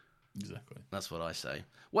 Exactly. That's what I say.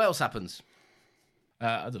 What else happens?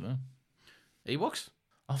 I don't know. Ewoks?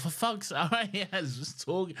 Oh, for fuck's sake! All right, yes, just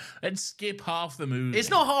talk and skip half the movie. It's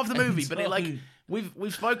not half the movie, but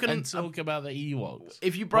we've spoken and talk about the Ewoks.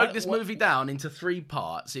 If you broke this movie down into 3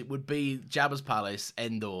 parts, it would be Jabba's palace,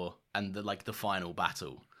 Endor, and the final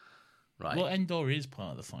battle. Right. Well, Endor is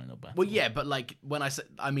part of the final battle. Well, yeah, but when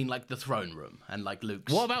I mean the throne room and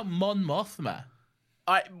Luke's. What about Mon Mothma?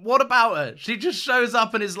 What about her? She just shows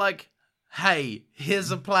up and is like, "Hey,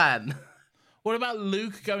 here's a plan." What about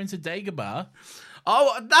Luke going to Dagobah?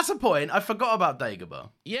 Oh, that's a point. I forgot about Dagobah.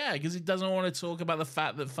 Yeah, because he doesn't want to talk about the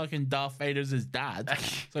fact that fucking Darth Vader's his dad.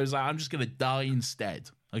 So he's like, I'm just going to die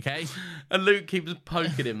instead, okay? And Luke keeps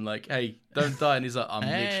poking him like, hey, don't die. And he's like, I'm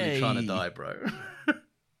literally trying to die, bro.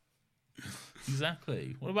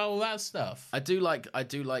 Exactly. What about all that stuff? I do like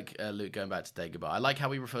Luke going back to Dagobah. I like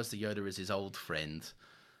how he refers to Yoda as his old friend.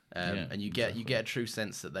 And you get a true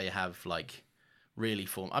sense that they have really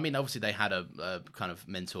formed. I mean, obviously they had a kind of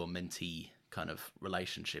mentor-mentee kind of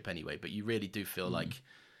relationship anyway, but you really do feel like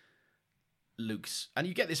Luke's, and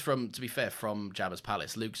you get this from Jabba's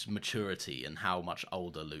palace, Luke's maturity and how much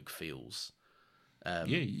older Luke feels.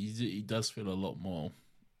 He does feel a lot more,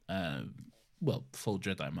 full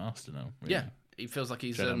Jedi Master now. Really. Yeah, he feels like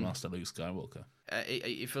he's Jedi Master Luke Skywalker.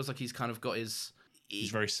 He feels like he's kind of got his.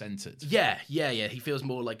 He's very centered. Yeah. He feels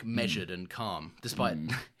more measured and calm, despite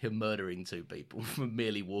him murdering 2 people for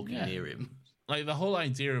merely walking near him. Like, the whole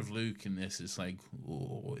idea of Luke in this is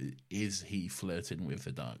is he flirting with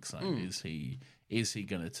the dark side? Is he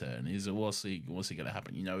gonna turn? What's he gonna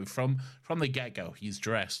happen? You know, from the get go, he's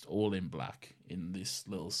dressed all in black in this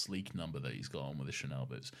little sleek number that he's got on with the Chanel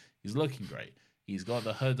boots. He's looking great. He's got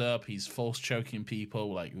the hood up. He's force choking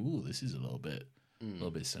people. Like, ooh, this is a little bit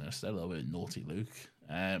sinister, a little bit naughty, Luke.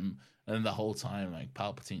 And the whole time,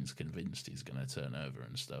 Palpatine's convinced he's gonna turn over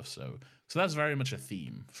and stuff. So that's very much a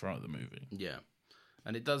theme throughout the movie. Yeah,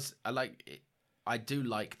 and it does. I do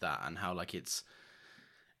like that, and how it's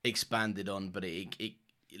expanded on. But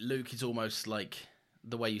Luke is almost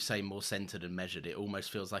the way you say more centered and measured. It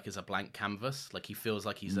almost feels like it's a blank canvas. Like he feels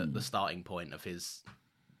like he's at the starting point of his.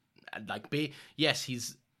 Yes,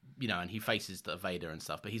 he's. And he faces the Vader and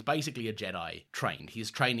stuff, but he's basically a Jedi trained.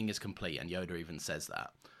 His training is complete, and Yoda even says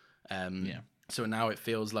that. So now it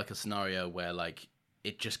feels like a scenario where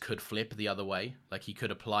it just could flip the other way. He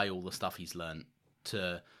could apply all the stuff he's learned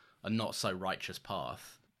to a not so righteous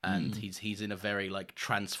path, and he's in a very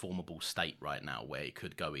transformable state right now where it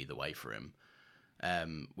could go either way for him,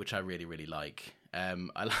 which I really really like.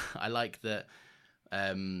 I like that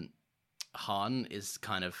Han is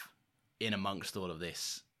kind of in amongst all of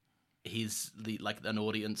this. He's an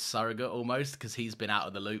audience surrogate almost, because he's been out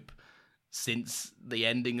of the loop since the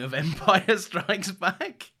ending of Empire Strikes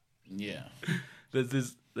Back. Yeah. There's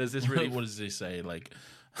this really... What does he say?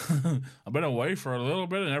 I've been away for a little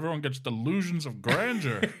bit and everyone gets delusions of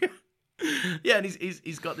grandeur. Yeah, and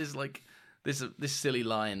he's got this this silly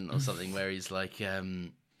line or something where he's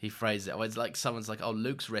he phrases it. It's someone's like, oh,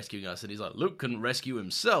 Luke's rescuing us, and he's like, Luke can rescue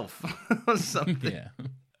himself or something. Yeah.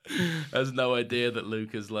 Has no idea that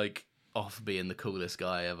Luke is off being the coolest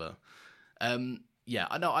guy ever. Yeah,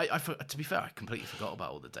 I know. To be fair, I completely forgot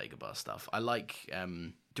about all the Dagobah stuff. I like.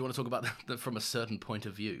 Do you want to talk about that from a certain point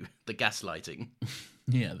of view? The gaslighting.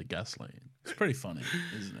 Yeah, the gaslighting. It's pretty funny,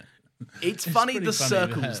 isn't it? It's funny the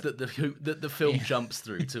circles that the film jumps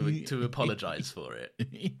through to apologize for it.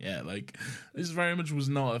 Yeah, this very much was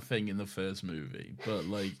not a thing in the first movie, but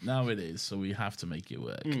now it is, so we have to make it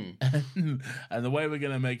work. And the way we're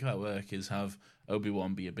gonna make that work is have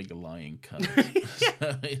Obi-Wan be a bigger lying cunt.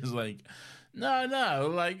 So it's no,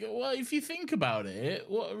 well, if you think about it,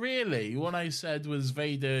 what I said was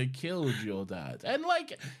Vader killed your dad. And,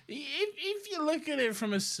 if you look at it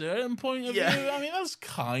from a certain point of view, I mean, that's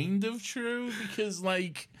kind of true, because,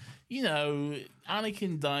 Anakin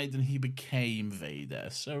died and he became Vader.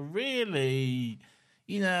 So, really,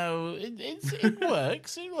 it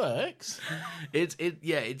works. It works.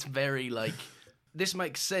 It's very, this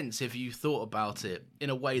makes sense if you thought about it in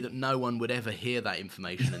a way that no one would ever hear that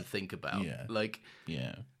information and think about. Yeah. Like,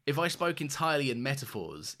 Yeah. if I spoke entirely in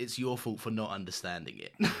metaphors, it's your fault for not understanding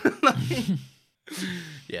it.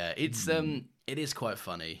 Yeah, it is quite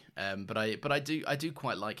funny. But I do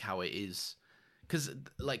quite like how it is, because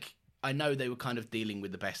like I know they were kind of dealing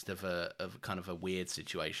with the best of a kind of a weird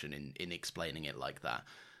situation in explaining it like that.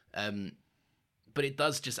 But it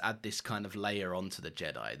does just add this kind of layer onto the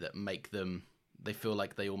Jedi that make them. They feel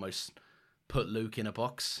like they almost put Luke in a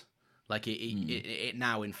box. Like it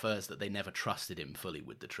now infers that they never trusted him fully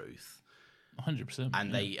with the truth. 100%.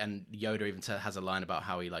 And and Yoda even has a line about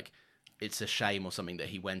how he like, it's a shame or something that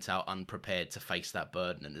he went out unprepared to face that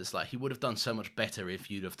burden. And it's like, he would have done so much better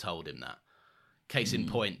if you'd have told him that. Case in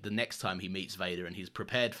point, the next time he meets Vader and he's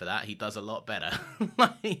prepared for that, he does a lot better.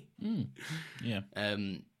 Yeah.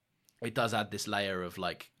 It does add this layer of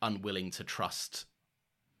like unwilling to trust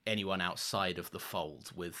anyone outside of the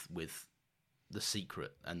fold with the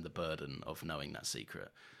secret and the burden of knowing that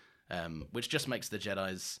secret, which just makes the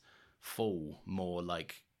Jedi's fall more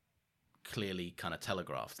like clearly kind of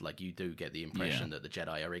telegraphed. Like, you do get the impression that the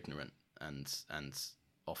Jedi are ignorant and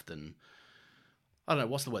often, I don't know,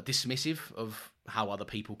 what's the word, dismissive of how other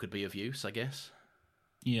people could be of use, I guess.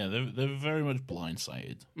 Yeah, they're very much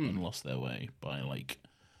blindsided and lost their way by like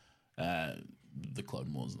the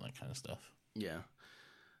Clone Wars and that kind of stuff. Yeah.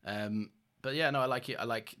 But yeah, no, I like it. I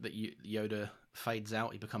like that Yoda fades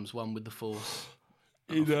out. He becomes one with the Force.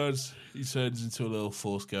 He does. He turns into a little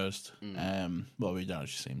Force ghost. Well, we don't actually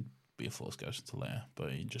see him be a Force ghost until later,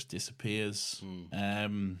 but he just disappears.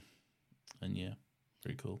 And yeah,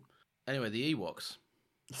 very cool. Anyway, the Ewoks.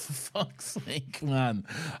 For fuck's sake, man.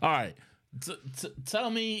 All right, tell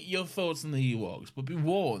me your thoughts on the Ewoks, but be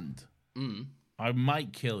warned. I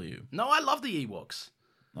might kill you. No, I love the Ewoks.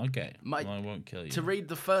 Okay, well, I won't kill you. To read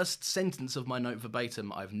the first sentence of my note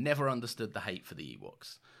verbatim, I've never understood the hate for the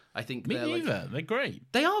Ewoks. I think Me neither. They're great.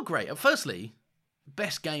 They are great. Firstly,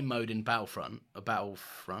 best game mode in Battlefront.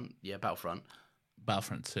 Battlefront.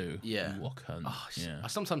 Battlefront 2. Yeah. Ewok Hunt. Oh, yeah. I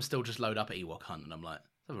sometimes still just load up at Ewok Hunt and I'm like,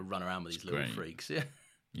 let's have a run around with these little freaks. Yeah.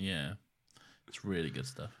 Yeah. It's really good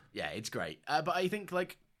stuff. Yeah, it's great. But I think,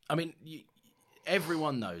 like, I mean,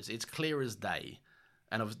 everyone knows. It's clear as day.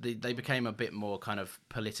 And obviously they became a bit more kind of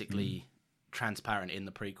politically transparent in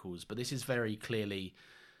the prequels, but this is very clearly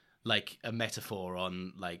like a metaphor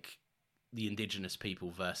on like the indigenous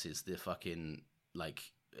people versus the fucking like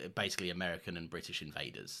basically American and British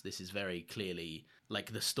invaders. This is very clearly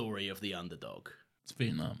like the story of the underdog. It's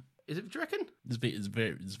Vietnam. Is it? Do you reckon?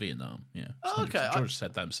 It's Vietnam. Yeah. Oh, okay. George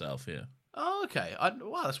said that himself. Yeah. Oh, okay.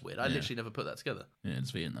 Wow, that's weird. I literally never put that together. Yeah,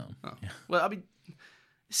 it's Vietnam. Oh. Yeah. Well, I mean,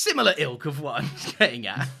 similar ilk of what I'm getting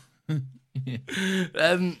at.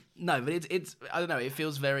 No, but it's I don't know. It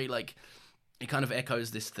feels very like it kind of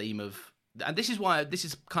echoes this theme of, and this is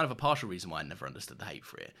kind of a partial reason why I never understood the hate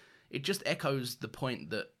for it. It just echoes the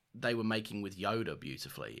point that they were making with Yoda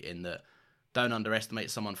beautifully, in that don't underestimate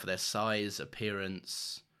someone for their size,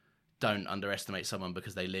 appearance. Don't underestimate someone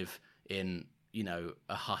because they live in, you know,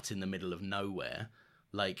 a hut in the middle of nowhere.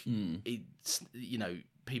 Like, it's, you know,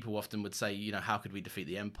 people often would say, you know, how could we defeat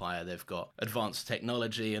the Empire? They've got advanced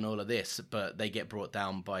technology and all of this, but they get brought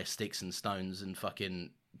down by sticks and stones and fucking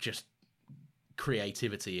just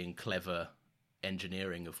creativity and clever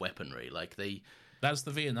engineering of weaponry. Like, that's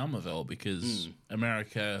the Vietnam of it all, because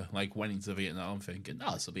America like went into Vietnam thinking,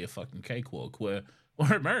 this will be a fucking cakewalk. We're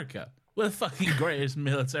America. We're the fucking greatest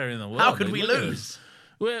military in the world. How could we lose?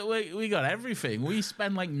 We got everything. We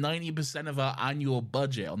spend like 90% of our annual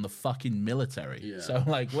budget on the fucking military. Yeah. So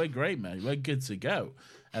like, we're great, man. We're good to go.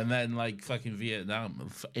 And then like fucking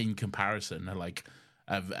Vietnam, in comparison, are like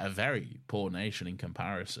a very poor nation in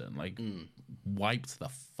comparison. Like wiped the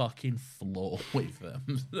fucking floor with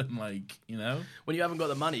them. And like, you know, when you haven't got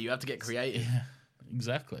the money, you have to get creative. Yeah,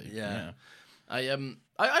 exactly. Yeah. I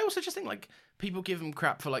also just think like people give them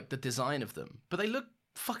crap for like the design of them, but they look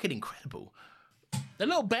fucking incredible. They're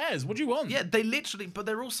little bears. What do you want? Yeah, they literally, but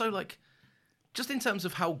they're also like, just in terms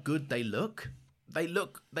of how good they look like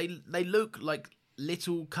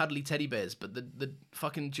little cuddly teddy bears, but the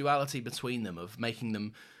fucking duality between them of making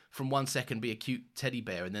them from 1 second be a cute teddy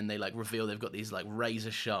bear, and then they like reveal they've got these like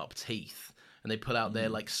razor sharp teeth, and they pull out their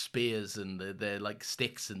like spears and their like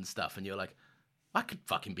sticks and stuff, and you're like, I could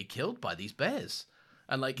fucking be killed by these bears.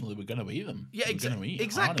 And like, well, we're gonna eat them. Yeah,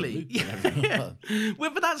 exactly. Yeah. Well,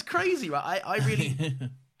 but that's crazy, right?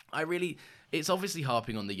 I really, it's obviously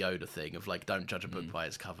harping on the Yoda thing of like, don't judge a book by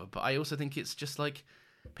its cover. But I also think it's just like,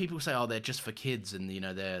 people say, they're just for kids, and you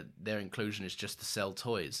know, their inclusion is just to sell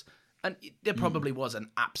toys. And there probably was an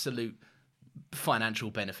absolute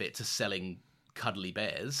financial benefit to selling cuddly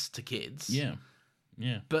bears to kids. Yeah.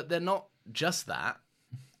 But they're not just that.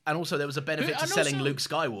 And also, there was a benefit to selling Luke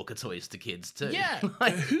Skywalker toys to kids, too. Yeah,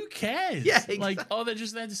 who cares? Yeah, exactly. Like, they're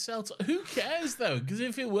just there to sell. Who cares, though? Because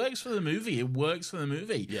if it works for the movie, it works for the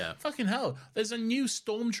movie. Yeah. Fucking hell. There's a new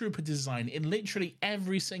Stormtrooper design in literally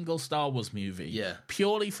every single Star Wars movie. Yeah.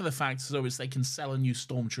 Purely for the fact so they can sell a new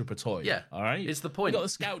Stormtrooper toy. Yeah. All right? It's the point. We've got the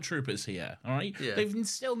Scout Troopers here. All right? Yeah. They've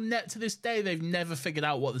still, to this day, they've never figured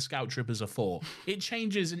out what the Scout Troopers are for. It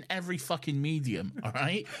changes in every fucking medium. All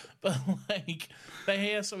right? But, like, they're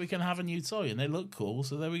here so we can have a new toy, and they look cool,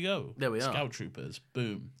 so there we go. There we are. Scout Troopers,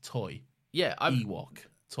 boom, toy. Yeah, Ewok,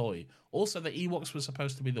 toy. Also, the Ewoks were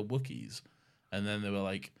supposed to be the Wookiees, and then they were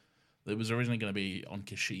like, it was originally going to be on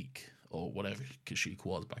Kashyyyk, or whatever Kashyyyk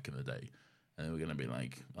was back in the day, and they were going to be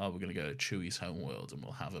like, oh, we're going to go to Chewie's homeworld, and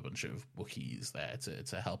we'll have a bunch of Wookiees there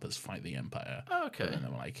to help us fight the Empire. Oh, okay. And then they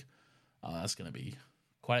were like, oh, that's going to be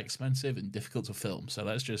quite expensive and difficult to film, so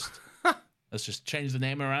let's just... Let's just change the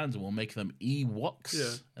name around and we'll make them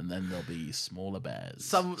Ewoks, and then they'll be smaller bears.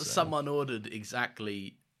 Someone ordered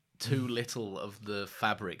exactly too little of the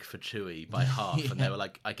fabric for Chewie by half, and they were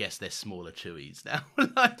like, I guess they're smaller Chewies now.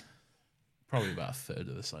 Probably about a third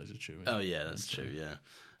of the size of Chewie. Oh, yeah, that's true,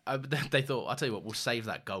 yeah. They thought, I'll tell you what, we'll save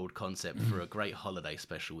that gold concept for a great holiday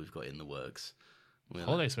special we've got in the works.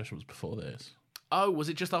 Holiday special was before this. Oh, was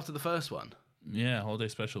it just after the first one? Yeah, Holiday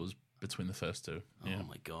special was between the first two. Yeah. Oh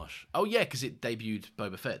my gosh. Oh yeah, because it debuted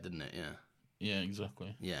Boba Fett, didn't it? Yeah. Yeah,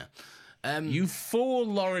 exactly. Yeah. You fool,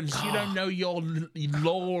 Lawrence. You don't know your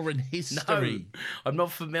lore and history. No, I'm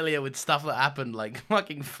not familiar with stuff that happened like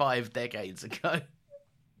fucking 5 decades ago.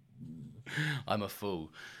 I'm a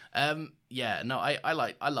fool. Yeah, no, I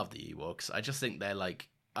love the Ewoks. I just think they're like,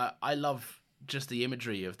 I love just the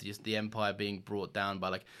imagery of the Empire being brought down by,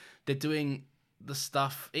 like, they're doing the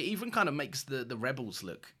stuff. It even kind of makes the rebels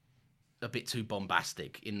look a bit too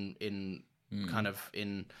bombastic in kind of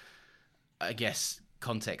in, I guess,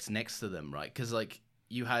 context next to them, right? Because, like,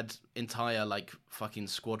 you had entire, like, fucking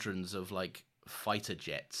squadrons of, like, fighter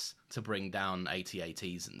jets to bring down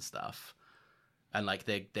AT-ATs and stuff, and, like,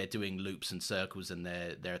 they're doing loops and circles, and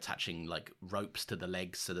they're attaching, like, ropes to the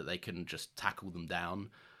legs so that they can just tackle them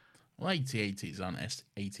down. Well, AT-ATs aren't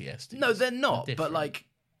AT-STs. No, they're not.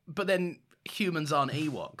 But then humans aren't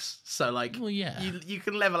Ewoks, so, like, well, yeah, you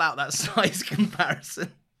can level out that size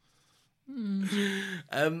comparison.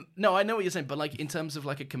 No, I know what you're saying, but, like, in terms of,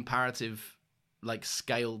 like, a comparative, like,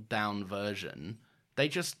 scaled down version,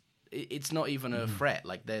 it's not even a threat.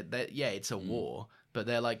 Like, yeah, it's a war, but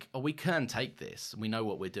they're like, oh, we can take this. We know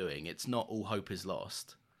what we're doing. It's not all hope is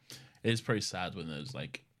lost. It's pretty sad when those,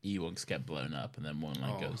 like, Ewoks get blown up, and then one,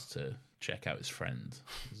 like, goes to check out his friend.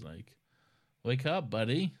 He's like, wake up,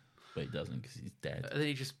 buddy. But he doesn't, because he's dead. And then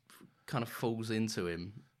he just kind of falls into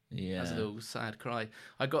him. Yeah. Has a little sad cry.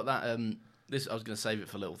 I got that. I was going to save it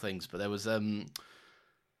for little things, but there was it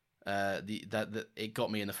got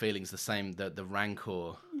me in the feelings the same. The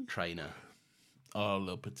Rancor trainer. Oh,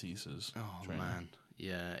 little Patisse's. Oh trainer. Man,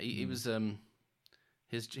 yeah. He was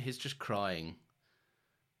his just crying.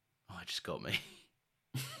 Oh, it just got me.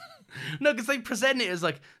 No, because they present it as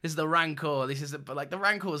like, this is the Rancor. But like the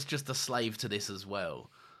Rancor is just a slave to this as well.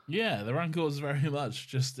 Yeah, the Rancor is very much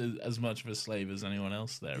just as much of a slave as anyone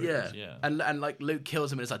else there. Yeah, yeah. And like Luke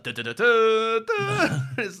kills him, and it's like da da da da da.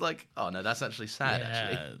 It's like, oh no, that's actually sad. Yeah.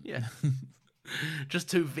 Actually, yeah. Just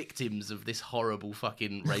two victims of this horrible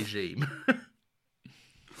fucking regime.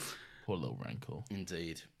 Poor little Rancor.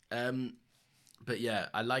 Indeed. But yeah,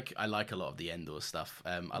 I like a lot of the Endor stuff.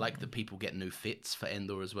 I like that people get new fits for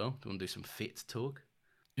Endor as well. Do you want to do some fit talk?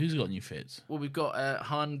 Who's got new fits? Well, we've got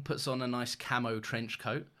Han puts on a nice camo trench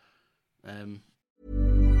coat.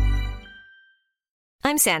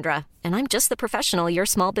 I'm Sandra, and I'm just the professional your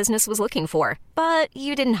small business was looking for. But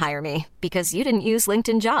you didn't hire me because you didn't use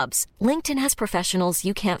LinkedIn Jobs. LinkedIn has professionals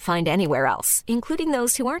you can't find anywhere else, including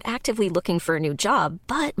those who aren't actively looking for a new job,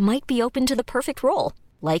 but might be open to the perfect role,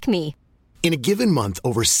 like me. In a given month,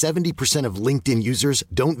 over 70% of LinkedIn users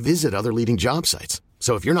don't visit other leading job sites.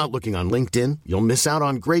 So if you're not looking on LinkedIn, you'll miss out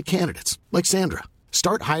on great candidates like Sandra.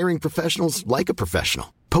 Start hiring professionals like a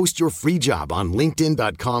professional. Post your free job on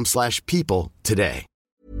linkedin.com/people today.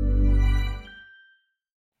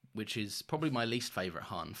 Which is probably my least favourite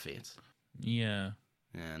Han fit. Yeah.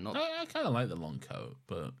 Yeah, I kind of like the long coat,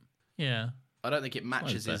 but yeah. I don't think it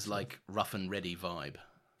matches his like rough and ready vibe.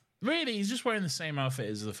 Really, he's just wearing the same outfit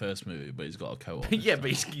as the first movie, but he's got a coat on. Yeah,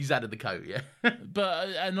 but he's added the coat, yeah. But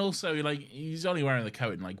and also like he's only wearing the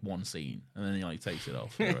coat in like one scene, and then he like takes it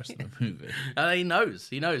off for the rest of the movie. And he knows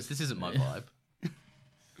this isn't my vibe.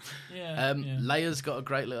 Yeah. Leia's got a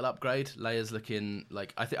great little upgrade. Leia's looking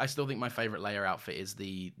like I still think my favorite Leia outfit is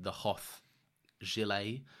the Hoth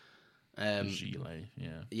gilet. Gilet,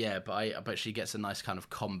 yeah. Yeah, but she gets a nice kind of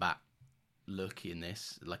combat look in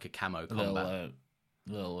this, like a camo combat.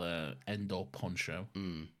 Little Endor poncho.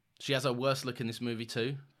 She has her worst look in this movie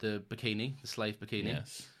too. The bikini, the slave bikini.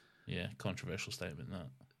 Yes. Yeah, controversial statement that.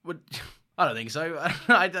 I don't think so.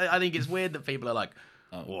 I think it's weird that people are like,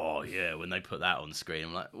 "Oh yeah," when they put that on screen.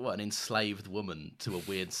 I'm like, what, an enslaved woman to a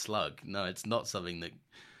weird slug? No, it's not something that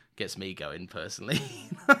gets me going personally.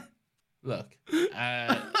 Look,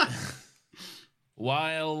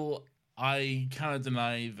 while I cannot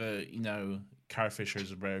deny that, Carrie Fisher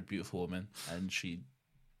is a very beautiful woman and she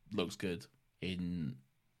looks good in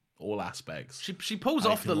all aspects. She pulls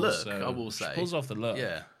off the look, I will say. She pulls off the look.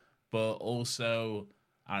 Yeah. But also,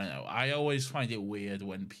 I don't know, I always find it weird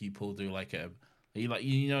when people do like you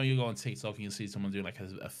go on TikTok and you see someone do like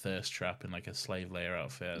a thirst trap in like a slave Leia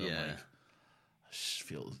outfit. And yeah. I'm like,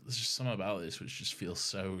 there's just something about this which just feels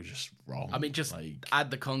so just wrong. I mean, just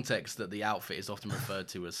add the context that the outfit is often referred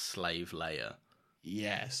to as slave Leia.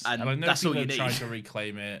 Yes, and I know that's people all you have tried need. to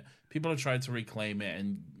reclaim it. People have tried to reclaim it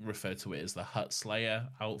and refer to it as the Hutt Slayer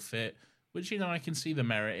outfit, which I can see the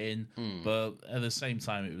merit in, but at the same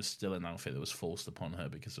time, it was still an outfit that was forced upon her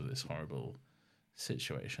because of this horrible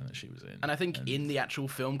situation that she was in. And I think in the actual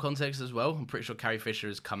film context as well, I'm pretty sure Carrie Fisher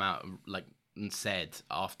has come out and said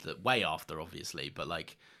way after, obviously, but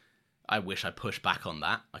I wish I pushed back on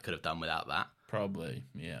that. I could have done without that. Probably,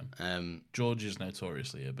 yeah. George is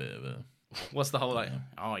notoriously a bit of a... What's the whole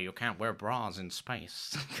you can't wear bras in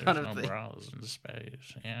space kind of thing. Bras in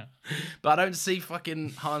space, yeah. But I don't see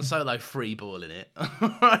fucking Han Solo freeballing it.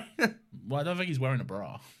 Well, I don't think he's wearing a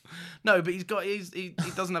bra. No, but he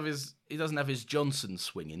doesn't have his Johnson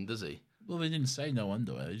swinging, does he? Well, they didn't say no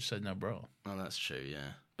underwear. They just said no bra. Oh, that's true,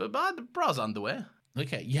 yeah. But the bra's underwear.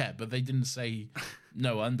 Okay, yeah, but they didn't say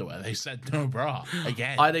no underwear. They said no bra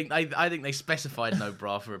again. I think they specified no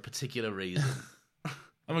bra for a particular reason.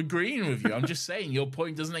 I'm agreeing with you. I'm just saying your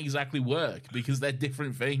point doesn't exactly work because they're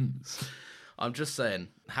different things. I'm just saying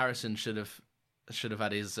Harrison should have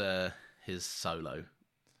had his solo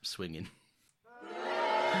swinging.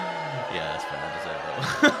 Yeah, that's fair. I deserve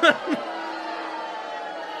that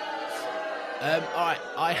one. All right,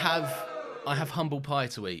 I have humble pie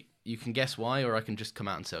to eat. You can guess why, or I can just come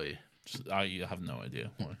out and tell you. I have no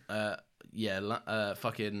idea why.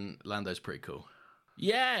 Fucking Lando's pretty cool.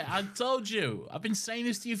 Yeah, I told you. I've been saying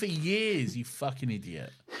this to you for years, you fucking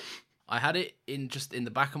idiot. I had it in the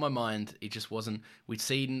back of my mind. It just wasn't... We'd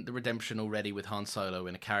seen the redemption already with Han Solo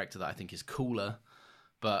in a character that I think is cooler,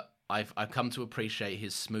 but I've come to appreciate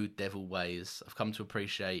his smooth devil ways. I've come to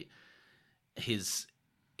appreciate his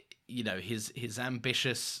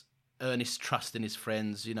ambitious, earnest trust in his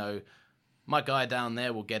friends. My guy down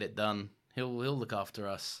there will get it done. He'll look after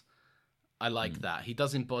us. I like that. He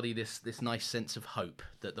does embody this nice sense of hope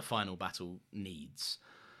that the final battle needs.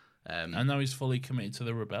 And now he's fully committed to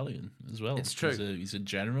the rebellion as well. It's true. He's a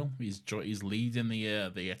general. He's leading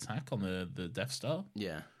the attack on the Death Star.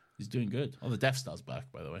 Yeah. He's doing good. Oh, the Death Star's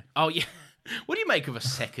back, by the way. Oh, yeah. What do you make of a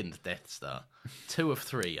second Death Star? 2 of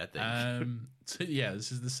 3, I think. Yeah,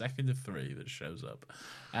 this is the second of 3 that shows up.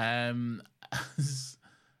 I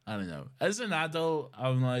don't know. As an adult,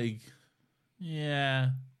 I'm like, yeah...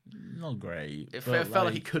 Not great. It felt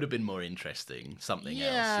like it could have been more interesting. Something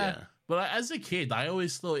else, yeah. But as a kid, I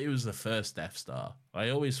always thought it was the first Death Star. I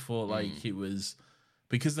always thought it was...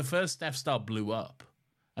 Because the first Death Star blew up,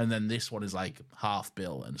 and then this one is half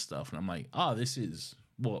built and stuff. And I'm like, this is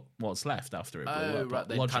what's left after it blew up. Right,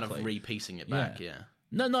 they're kind of repiecing it back, yeah.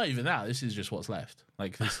 No, not even that. This is just what's left.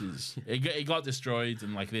 This is... it got destroyed,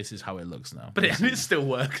 and this is how it looks now. But it still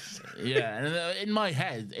works. Yeah, and in my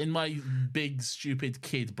head, in my big, stupid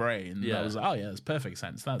kid brain, I was like, oh, yeah, that's perfect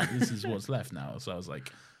sense. This is what's left now. So I was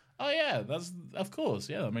like, oh, yeah, that's... Of course,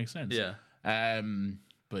 yeah, that makes sense. Yeah.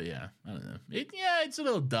 But, yeah, I don't know. It's a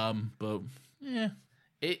little dumb, but, yeah.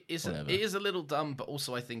 It is a little dumb, but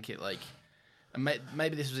also I think it, and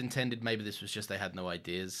maybe this was intended, maybe this was just they had no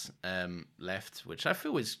ideas left, which I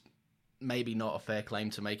feel is maybe not a fair claim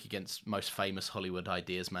to make against most famous Hollywood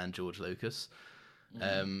ideas man George Lucas.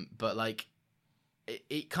 But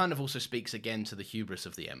it kind of also speaks again to the hubris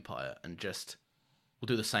of the Empire and just we'll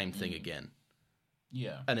do the same thing again.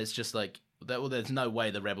 Yeah. And it's just there's no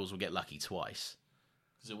way the rebels will get lucky twice.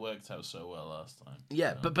 Because it worked out so well last time.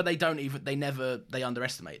 Yeah, but they they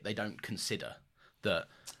underestimate, they don't consider that.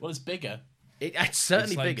 Well, it's bigger. It's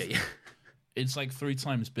certainly bigger. It's 3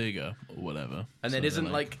 times bigger or whatever. And then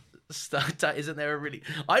isn't there a really...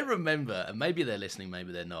 I remember, and maybe they're listening,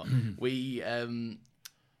 maybe they're not. We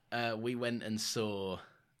we went and saw.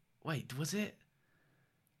 Wait, was it?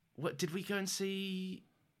 What did we go and see?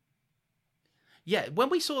 Yeah, when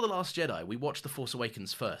we saw The Last Jedi, we watched The Force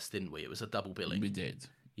Awakens first, didn't we? It was a double billing. We did.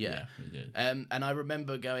 Yeah, we did. And I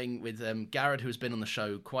remember going with Garrett, who's been on the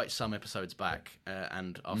show quite some episodes back,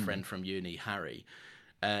 and our friend from uni, Harry,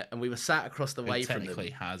 and we were sat across the way from them.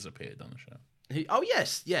 Technically has appeared on the show.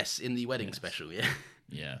 Yes, in the wedding special, yeah.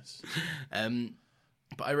 Yes.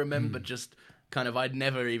 But I remember just kind of, I'd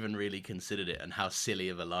never even really considered it and how silly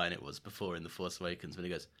of a line it was before in The Force Awakens when he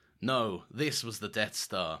goes, "No, this was the Death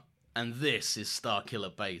Star. And this is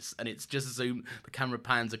Starkiller Base," and it's just zoomed. The camera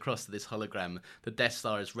pans across to this hologram. The Death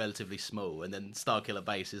Star is relatively small, and then Starkiller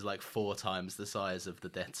Base is like 4 times the size of the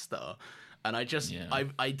Death Star. And I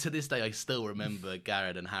to this day, I still remember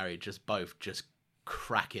Garrett and Harry both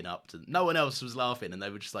cracking up. No one else was laughing, and they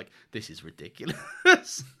were just like, "This is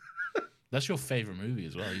ridiculous." That's your favorite movie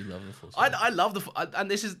as well. You love The Force I love and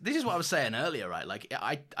this is what I was saying earlier, right? Like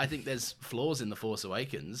I think there's flaws in The Force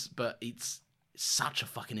Awakens, but it's such a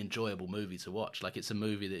fucking enjoyable movie to watch. Like, it's a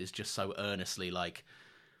movie that is just so earnestly like,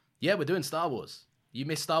 yeah, we're doing Star Wars. You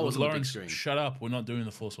missed Star Wars on the big screen. Shut up. We're not doing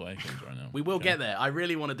The Force Awakens right now. We will get there. I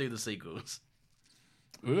really want to do the sequels.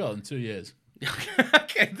 We will in 2 years.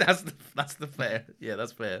 Okay, that's the fair. Yeah,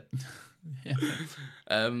 that's fair.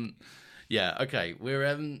 Yeah. Okay.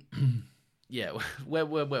 We're yeah. Where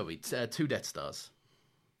were we? 2 Death Stars.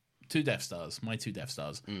 2 Death Stars. My 2 Death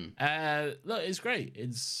Stars. Look, it's great.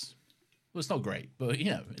 Well, it's not great, but,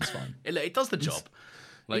 it's fine. It does the job.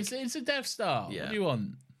 It's a Death Star. Yeah. What do you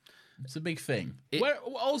want? It's a big thing.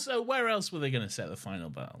 Where else were they going to set the final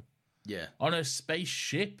battle? Yeah. On a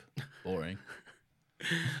spaceship? Boring.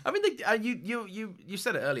 I mean, you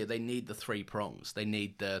said it earlier. They need the 3 prongs. They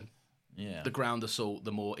need the ground assault,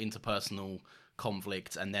 the more interpersonal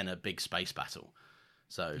conflict, and then a big space battle.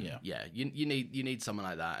 So, you need something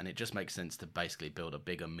like that, and it just makes sense to basically build a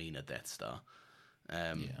bigger, meaner Death Star.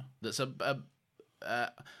 That's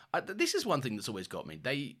this is one thing that's always got me.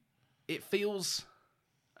 It feels,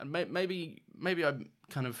 and maybe I'm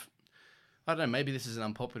kind of, I don't know, maybe this is an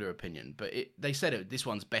unpopular opinion, but they said this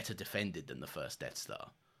one's better defended than the first Death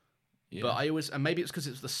Star. Yeah. But and maybe it's because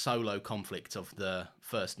it's the solo conflict of the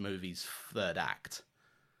first movie's 3rd act.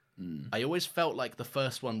 I always felt like the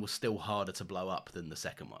first one was still harder to blow up than the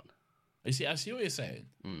second one. I see what you're saying.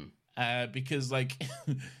 Because, like,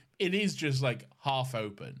 it is just, like, half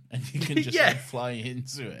open, and you can just fly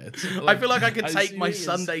into it. Like, I feel like I could take my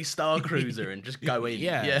Sunday Star Cruiser and just go in.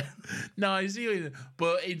 Yeah. No, I see what you're,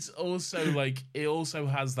 but it's also, like, it also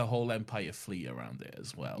has the whole Empire fleet around it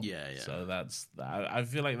as well. Yeah. So I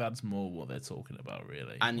feel like that's more what they're talking about,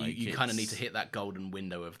 really. And like, you kind of need to hit that golden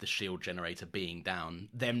window of the shield generator being down,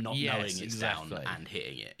 them not knowing it's down, and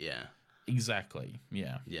hitting it, Exactly.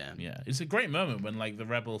 Yeah. It's a great moment when, like, the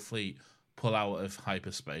Rebel fleet pull out of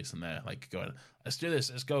hyperspace and they're like going, "Let's do this,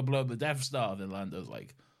 let's go blow up the Death Star." Then Lando's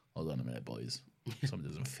like, "Hold on a minute, boys. Something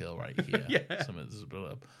doesn't feel right here." Something doesn't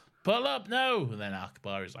pull up, no. And then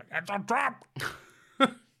Akbar is like, "It's a trap."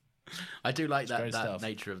 I do like that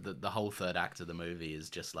nature of the whole 3rd act of the movie is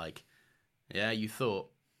just like, you thought,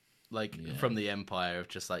 like, from the Empire of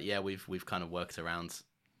just like, we've kind of worked around.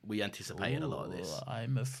 We anticipated a lot of this.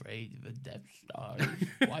 I'm afraid the Death Star is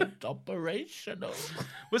quite operational.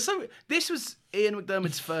 Well, so this was Ian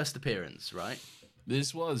McDiarmid's first appearance, right?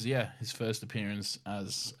 This was, his first appearance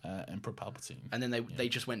as Emperor Palpatine. And then they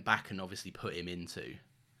just went back and obviously put him into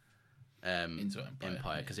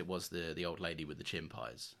Empire because it was the old lady with the chin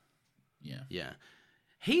pies. Yeah.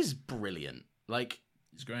 He's brilliant. Like,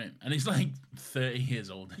 he's great. And he's like 30 years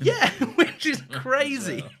old. Yeah, which is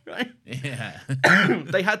crazy, right? Yeah.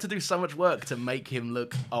 They had to do so much work to make him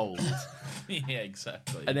look old. Yeah,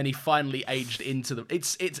 exactly. And then he finally aged into the...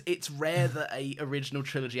 It's rare that a original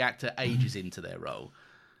trilogy actor ages into their role.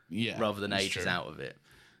 Yeah. Rather than ages out of it.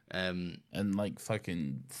 And like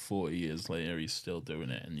fucking 40 years later, he's still doing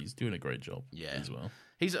it, and he's doing a great job as well.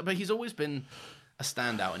 He's always been a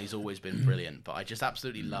standout, and he's always been brilliant, but I just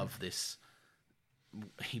absolutely love this...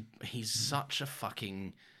 He's such a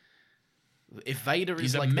fucking... If Vader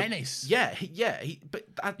is like... He's a menace.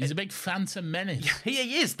 He's a big Phantom Menace.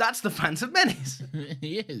 He is. That's the Phantom Menace.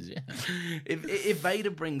 He is, yeah. If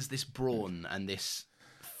Vader brings this brawn and this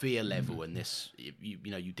fear level and this...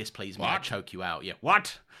 You displease me, I choke you out. Yeah.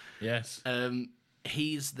 What? Yes.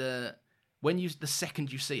 He's the... The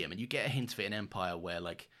second you see him, and you get a hint of it in Empire where,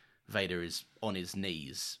 like, Vader is on his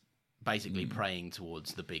knees, basically praying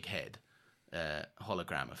towards the big head.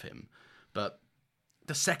 Hologram of him, but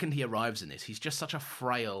the second he arrives in this, he's just such a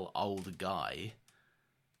frail old guy,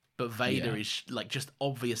 but Vader is like just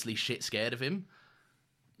obviously shit scared of him,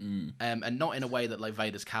 And not in a way that like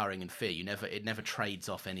Vader's cowering in fear. It never trades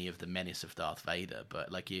off any of the menace of Darth Vader,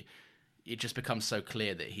 but like it just becomes so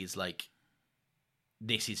clear that he's like,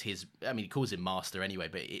 this is his. I mean, he calls him master anyway,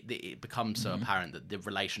 but it becomes so apparent that the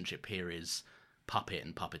relationship here is puppet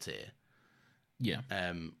and puppeteer. Yeah.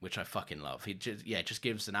 Which I fucking love. He just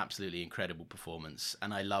gives an absolutely incredible performance,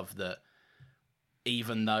 and I love that.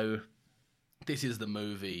 Even though this is the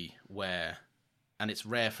movie where, and it's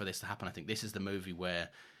rare for this to happen, I think this is the movie where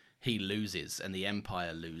he loses and the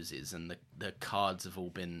Empire loses and the cards have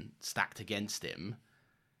all been stacked against him.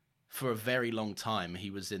 For a very long time,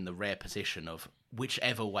 he was in the rare position of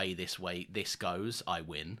whichever way this goes, I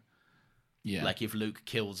win. Yeah. Like if Luke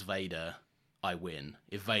kills Vader, I win.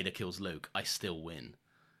 If Vader kills Luke, I still win.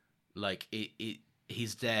 Like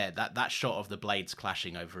he's there. That shot of the blades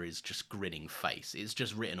clashing over his just grinning face. It's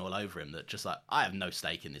just written all over him that just like, I have no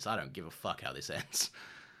stake in this. I don't give a fuck how this ends.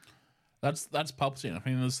 That's Palpatine. I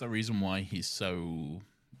think that's the reason why he's so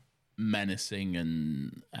menacing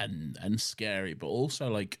and scary, but also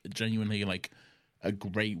like genuinely like a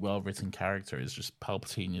great, well-written character. Is just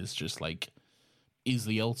Palpatine is just like is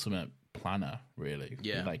the ultimate planner, really.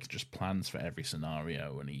 Yeah, he like just plans for every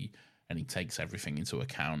scenario, and he takes everything into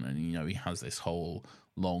account, and he has this whole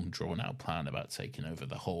long drawn-out plan about taking over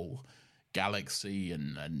the whole galaxy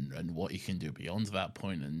and what he can do beyond that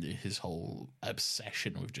point, and his whole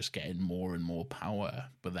obsession with just getting more and more power.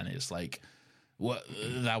 But then it's like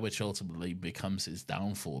that which ultimately becomes his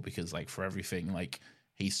downfall, because like for everything like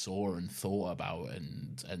he saw and thought about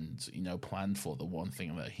and planned for, the one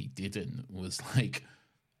thing that he didn't was like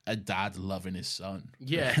a dad loving his son.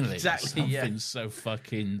 Yeah, really. Exactly. Something so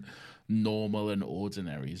fucking normal and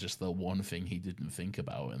ordinary is just the one thing he didn't think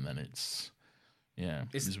about, and then it's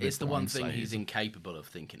the one thing he's incapable of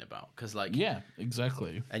thinking about, because like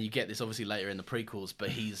exactly. And you get this obviously later in the prequels, but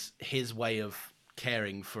his way of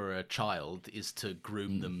caring for a child is to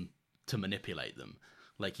groom them, to manipulate them.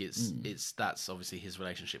 Like that's obviously his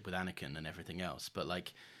relationship with Anakin and everything else. But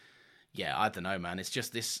like, yeah, I don't know, man. It's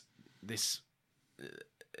just this.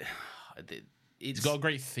 It's got a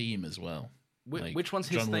great theme as well. Which one's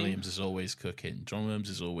his John theme? Williams is always cooking. John Williams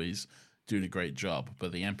is always doing a great job.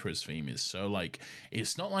 But the Emperor's theme is so like,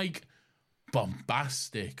 it's not like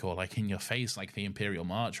bombastic or like in your face like the Imperial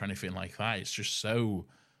March or anything like that. It's just so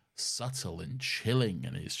subtle and chilling,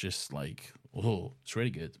 and it's just like, oh, it's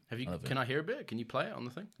really good. Can I hear a bit? Can you play it on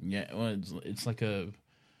the thing? Yeah, well, it's like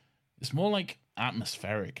it's more like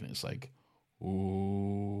atmospheric, and it's like,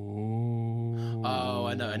 ooh. Oh,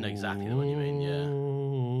 I know exactly the one you mean. Yeah,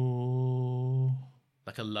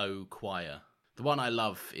 like a low choir. The one I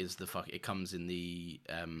love is it comes in the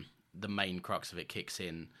main crux of it kicks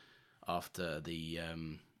in after the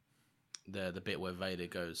bit where Vader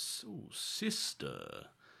goes, "Oh, sister."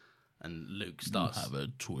 And Luke starts... You have a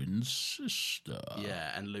twin sister.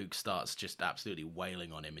 Yeah, and Luke starts just absolutely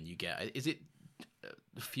wailing on him, and you get... Is it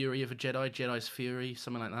the Fury of a Jedi? Jedi's Fury?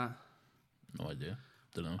 Something like that? No idea.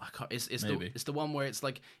 Don't know. Maybe. It's the one where it's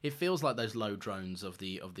like... It feels like those low drones of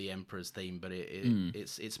the Emperor's theme, but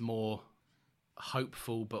it's more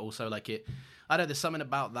hopeful, but also like it... I don't know, there's something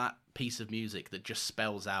about that piece of music that just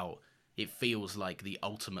spells out... It feels like the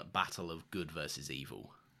ultimate battle of good versus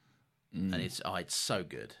evil. And it's so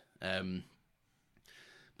good.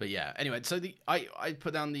 But yeah, anyway, so I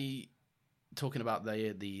put down talking about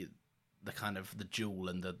the kind of the duel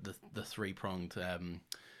and the three-pronged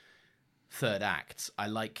third act. I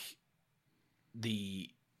like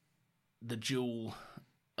the duel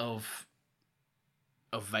of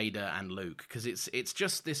Vader and Luke, because it's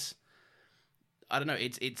just this, I don't know,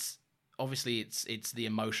 it's obviously it's the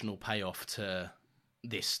emotional payoff to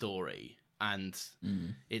this story. And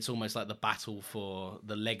it's almost like the battle for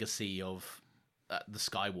the legacy of the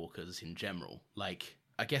Skywalkers in general. Like,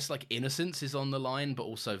 I guess like innocence is on the line, but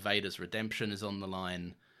also Vader's redemption is on the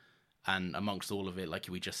line. And amongst all of it, like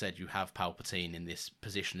we just said, you have Palpatine in this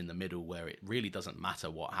position in the middle where it really doesn't matter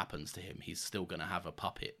what happens to him. He's still going to have a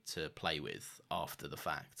puppet to play with after the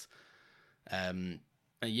fact. And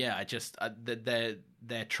yeah,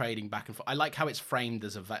 they're trading back and forth. I like how it's framed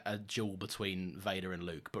as a duel between Vader and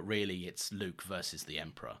Luke, but really it's Luke versus the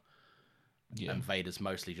Emperor. Yeah. And Vader's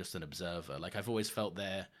mostly just an observer. Like, I've always felt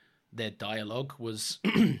their dialogue was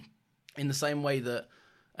in the same way that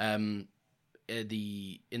Yoda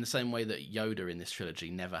in this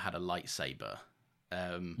trilogy never had a lightsaber.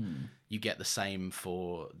 You get the same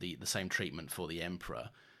for the same treatment for the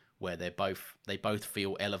Emperor, where they both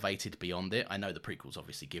feel elevated beyond it. I know the prequels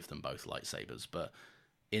obviously give them both lightsabers, but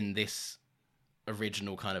in this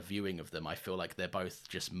original kind of viewing of them, I feel like they're both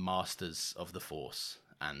just masters of the Force,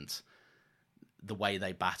 and the way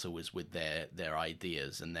they battle is with their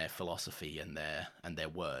ideas and their philosophy and their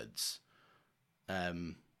words.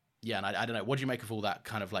 Yeah, and I don't know. What do you make of all that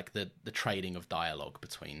kind of like the trading of dialogue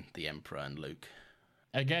between the Emperor and Luke?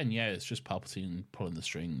 Again, yeah, it's just Palpatine pulling the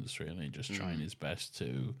strings, really, just trying his best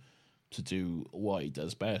to do what he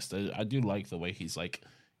does best. I do like the way he's like,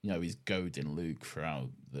 he's goading Luke throughout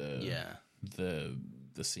the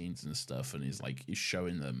scenes and stuff, and he's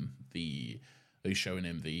showing him the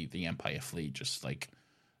Empire fleet just like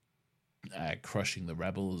crushing the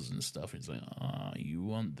rebels and stuff. He's like, you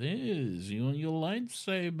want this? You want your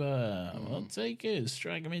lightsaber? I'll take it.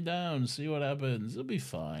 Strike me down. See what happens. It'll be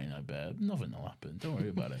fine. I bet nothing will happen. Don't worry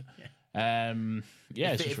about it.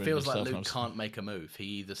 It feels like Luke can't make a move. He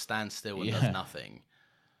either stands still and does nothing,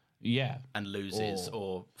 and loses,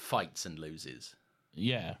 or fights and loses.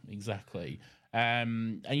 Yeah, exactly.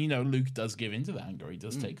 And Luke does give into that anger. He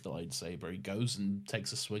does take the lightsaber. He goes and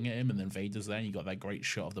takes a swing at him, and then Vader's there. And you got that great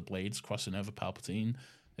shot of the blades crossing over Palpatine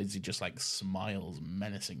as he just like smiles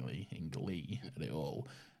menacingly in glee at it all.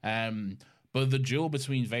 But the duel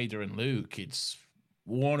between Vader and Luke, it's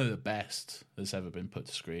one of the best that's ever been put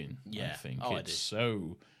to screen. Yeah, I think it's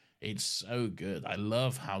so good. I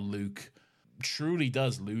love how Luke truly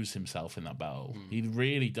does lose himself in that battle. He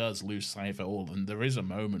really does lose sight of it all, and there is a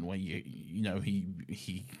moment where you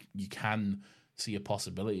can see a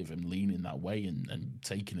possibility of him leaning that way and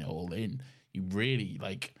taking it all in. You really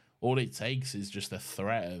all it takes is just the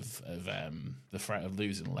threat of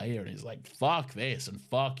losing Leia, and he's like, fuck this and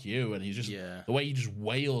fuck you, and he's just the way he just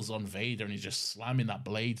wails on Vader, and he's just slamming that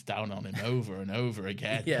blade down on him over and over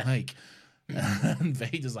again. And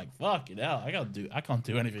Vader's like, fuck it hell, I can't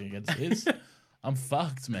do anything against this. I'm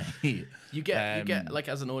fucked, mate. You get like,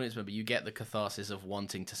 as an audience member, you get the catharsis of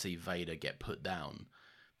wanting to see Vader get put down,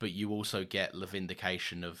 but you also get the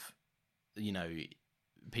vindication of,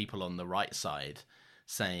 people on the right side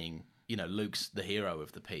saying, Luke's the hero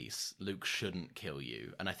of the piece. Luke shouldn't kill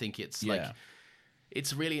you. And I think it's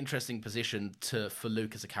it's a really interesting position for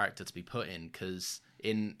Luke as a character to be put in, because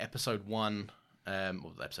in episode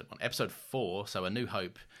 4, so A New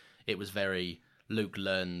Hope, it was very Luke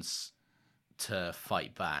learns to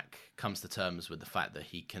fight back, comes to terms with the fact that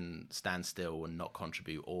he can stand still and not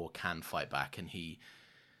contribute, or can fight back, and he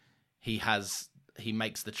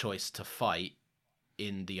makes the choice to fight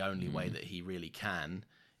in the only way that he really can.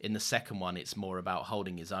 In the second one, it's more about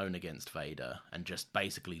holding his own against Vader and just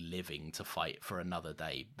basically living to fight for another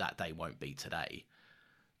day. That day won't be today,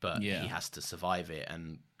 but he has to survive it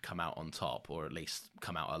and come out on top, or at least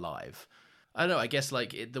come out alive. I don't know, I guess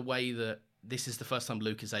the way that this is the first time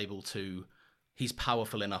Luke is able to, he's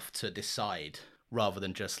powerful enough to decide, rather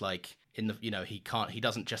than just he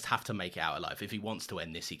doesn't just have to make it out alive. If he wants to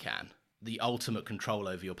end this, he can. The ultimate control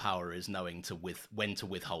over your power is knowing when to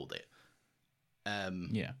withhold it.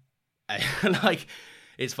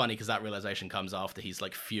 It's funny because that realization comes after he's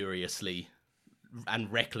furiously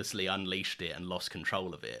and recklessly unleashed it and lost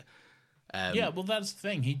control of it. Well, that's the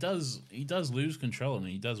thing. He does lose control, and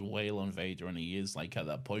he does wail on Vader, and he is at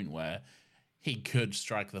that point where he could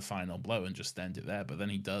strike the final blow and just end it there. But then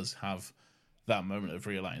he does have that moment of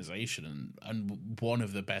realization, and one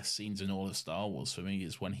of the best scenes in all of Star Wars for me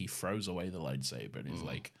is when he throws away the lightsaber and he's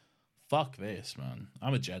like, "Fuck this, man!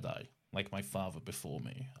 I'm a Jedi, like my father before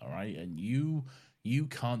me. All right, and you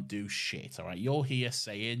can't do shit. All right, you're here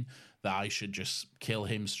saying that I should just kill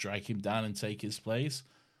him, strike him down, and take his place."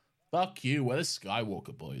 Fuck you, we're the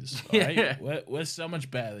Skywalker boys, all right? We're so much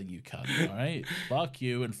better than you, cunt, all right? Fuck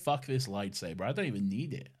you, and fuck this lightsaber. I don't even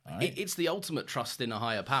need it, all right? It's the ultimate trust in a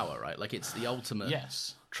higher power, right? It's the ultimate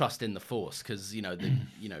trust in the Force, because,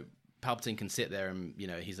 Palpatine can sit there and,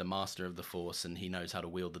 he's a master of the Force, and he knows how to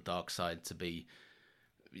wield the dark side to be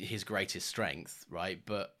his greatest strength, right?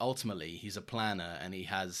 But ultimately, he's a planner, and he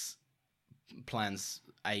has plans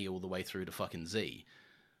A all the way through to fucking Z,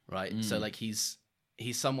 right? So,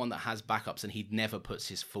 he's someone that has backups, and he never puts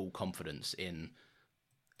his full confidence in,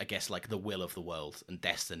 I guess, the will of the world and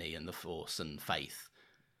destiny and the Force and faith.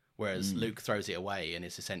 Whereas Luke throws it away and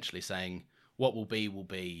is essentially saying, what will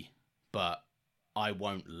be, but I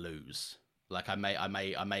won't lose. I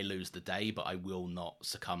may lose the day, but I will not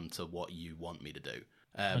succumb to what you want me to do.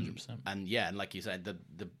 100%. And like you said,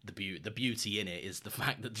 the beauty in it is the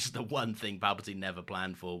fact that just the one thing Palpatine never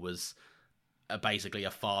planned for was basically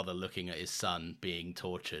a father looking at his son being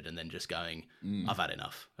tortured and then just going, I've had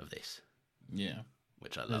enough of this. Yeah.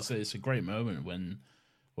 Which I love. It's a great moment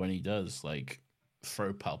when he does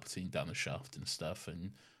throw Palpatine down the shaft and stuff,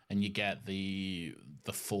 and you get the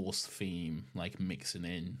Force theme mixing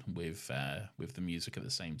in with the music at the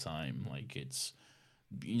same time.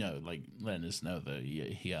 like letting us know that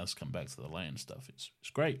he has come back to the light and stuff. It's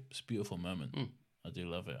great. It's a beautiful moment. I do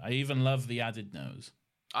love it. I even love the added nose.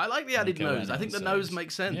 I like the added nose. I think the nose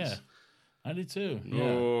makes sense. Yeah, I do too.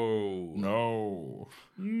 No.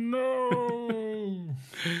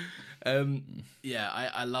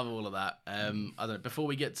 I love all of that. I don't know, before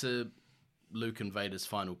we get to Luke and Vader's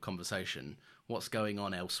final conversation, what's going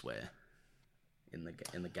on elsewhere in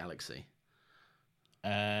the galaxy?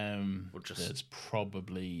 There's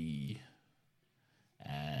probably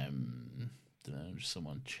don't know, just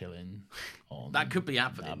someone chilling on that could be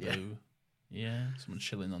happening. Naboo. Yeah, someone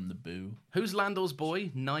chilling on Naboo. Who's Landor's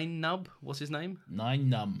boy? Nine Nub? What's his name? Nine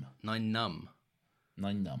Num.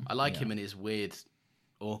 I like him and his weird,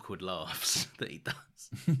 awkward laughs that he does.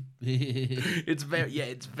 It's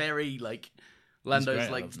very like Lando's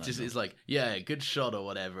like just is like, yeah, good shot or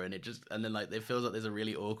whatever, and then like it feels like there's a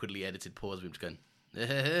really awkwardly edited pause of him just going.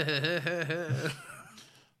 The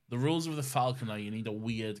rules of the Falcon are you need a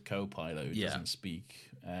weird co-pilot who doesn't speak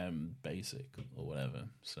basic or whatever.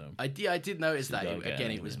 So I did notice that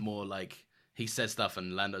again. It was more like he says stuff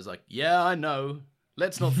and Lando's like, "Yeah, I know.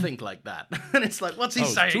 Let's not think like that." And it's like, what's he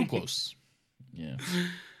saying? Too close. Yeah.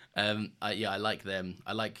 I like them.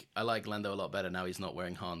 I like Lando a lot better now. He's not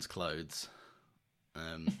wearing Han's clothes.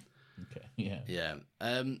 Okay. Yeah. Yeah.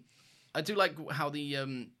 I do like how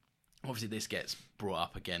the obviously this gets brought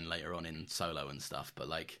up again later on in Solo and stuff, but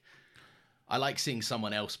like I like seeing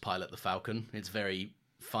someone else pilot the Falcon. It's very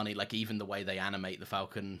funny, like even the way they animate the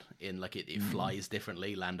Falcon in like it flies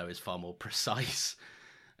differently. Lando is far more precise,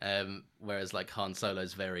 whereas like Han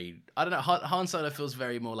Solo's very, I don't know, Han Solo feels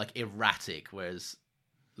very more like erratic, whereas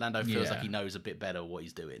Lando feels like he knows a bit better what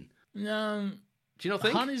he's doing. No. Do you not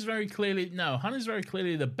think? Han is very clearly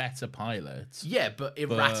the better pilot. Yeah, but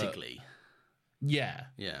erratically. Yeah.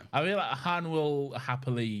 I mean, like Han will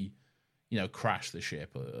happily, crash the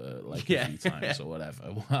ship a few times or whatever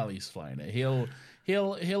while he's flying it. He'll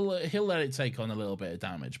let it take on a little bit of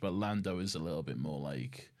damage, but Lando is a little bit more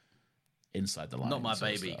like inside the lines. Not my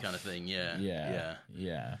baby kind of thing. Yeah.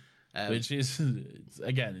 Which is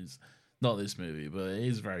again, it's not this movie, but it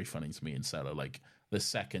is very funny to me in Solo. Like the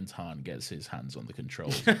second Han gets his hands on the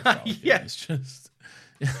controls, of the Falcon, it's just.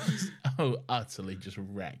 Utterly just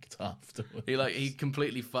wrecked afterwards. He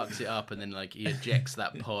completely fucks it up, and then like he ejects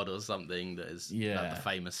that pod or something that is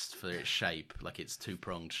famous for its shape, like its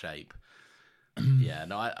 2-pronged shape.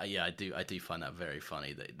 I do find that very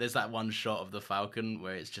funny. There's that one shot of the Falcon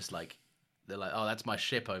where it's just like they're like, oh, that's my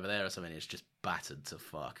ship over there or something. It's just battered to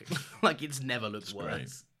fuck. Like it's never looked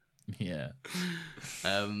worse. Great. Yeah.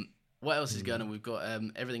 What else is going on? We've got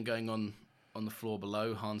everything going on the floor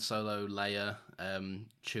below. Han Solo, Leia,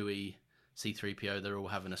 Chewie, C-3PO, they're all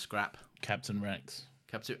having a scrap. Captain Rex.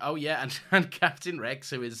 Oh yeah, and Captain Rex,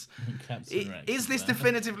 who is... Captain Rex. Is this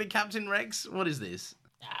definitively Captain Rex? What is this?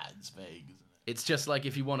 It's vague, isn't it? It's just like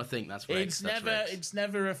if you want to think that's Rex, It's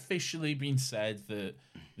never officially been said that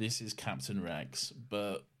this is Captain Rex,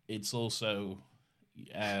 but it's also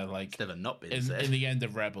like... It's never not been said. In the end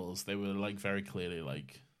of Rebels, they were like very clearly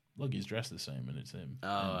like... Look, he's dressed the same, and it's him.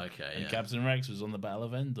 Oh, okay. And Captain Rex was on the Battle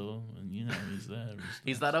of Endor, and he's there.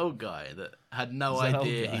 He's that old guy that had no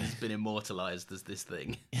idea he's been immortalized as this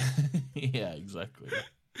thing. Yeah, exactly.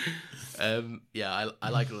 I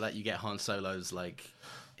like all that. You get Han Solo's like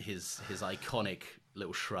his iconic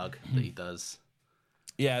little shrug that he does.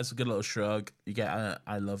 Yeah, it's a good little shrug. You get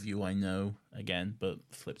 "I love you, I know" again, but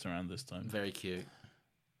flipped around this time. Very cute.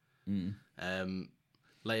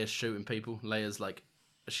 Leia's shooting people. Leia's like.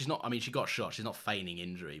 She's not, I mean, she got shot. She's not feigning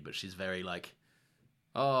injury, but she's very like,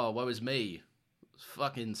 oh, woe is me.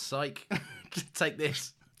 Fucking psych. Take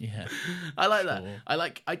this. Yeah. I like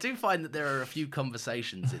that. I do find that there are a few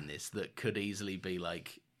conversations in this that could easily be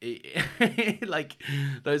like, like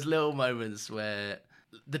those little moments where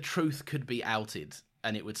the truth could be outed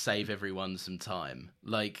and it would save everyone some time.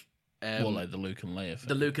 Like, like the Luke and Leia thing.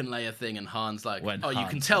 The Luke and Leia thing, and Han's like, when you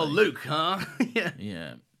can tell Luke, huh? Yeah.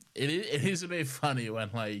 Yeah. It is a bit funny when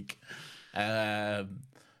like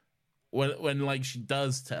when like she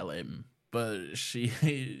does tell him, but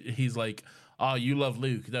he's like, oh, you love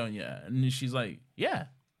Luke, don't you? And she's like, yeah,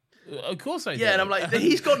 of course I do. Yeah, and I'm like,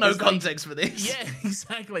 he's got no context for this. Yeah,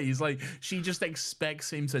 exactly. He's like, she just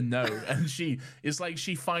expects him to know, and it's like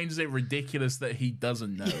she finds it ridiculous that he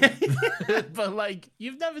doesn't know. But like,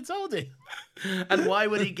 you've never told him. And why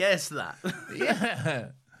would he guess that? Yeah.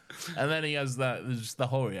 And then he has that, just the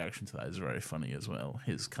whole reaction to that is very funny as well.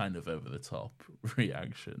 His kind of over the top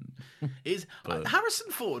reaction.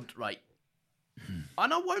 Harrison Ford, right?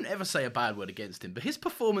 And I won't ever say a bad word against him, but his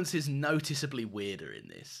performance is noticeably weirder in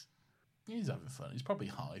this. He's having fun. He's probably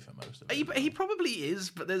high for most of it. He probably is,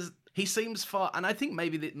 but he seems far, and I think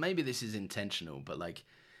maybe this is intentional, but like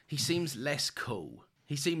he seems less cool.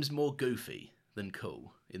 He seems more goofy than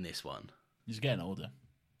cool in this one. He's getting older.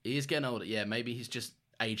 He is getting older. Yeah, maybe he's just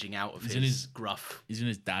aging out of his gruff. He's in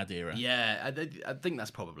his dad era. Yeah, I think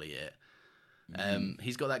that's probably it.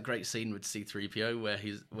 He's got that great scene with C-3PO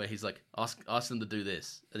where he's like, ask them to do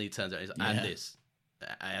this, and he turns out he's like, and this.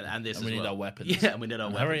 And this, and we need our weapons. Yeah, and we need our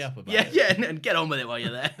weapons. Hurry up about it. Yeah, and get on with it while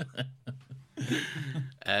you're there.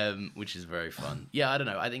 Which is very fun. Yeah, I don't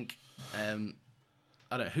know. I think I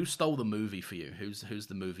don't know who stole the movie for you. Who's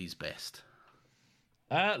the movie's best?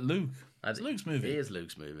 Luke. It's Luke's movie. It is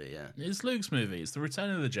Luke's movie. Yeah, it's Luke's movie. It's the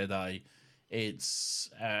Return of the Jedi. It's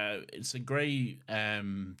a great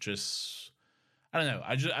just. I don't know.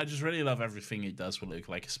 I just really love everything it does with Luke,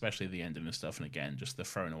 like especially the ending and stuff. And again, just the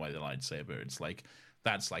throwing away the lightsaber. It's like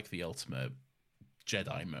that's like the ultimate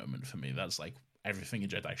Jedi moment for me. That's like everything a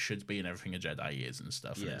Jedi should be and everything a Jedi is and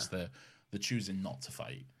stuff. And it's the choosing not to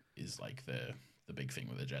fight is like the big thing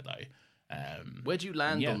with a Jedi. Where do you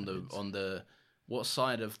land on the what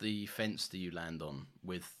side of the fence do you land on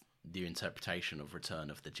with the interpretation of Return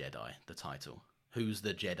of the Jedi, the title? Who's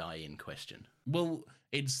the Jedi in question? Well,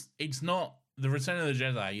 it's not the Return of the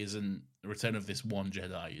Jedi isn't the return of this one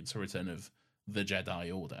Jedi. It's a return of the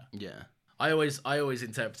Jedi Order. Yeah, I always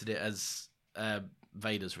interpreted it as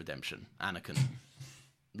Vader's redemption, Anakin,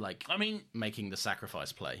 making the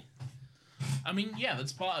sacrifice play. I mean, yeah,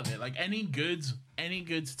 that's part of it. Like any good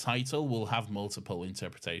title will have multiple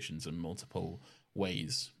interpretations and multiple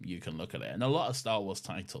ways you can look at it. And a lot of Star Wars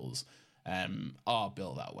titles are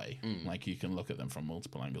built that way. Like you can look at them from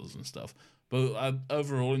multiple angles and stuff. But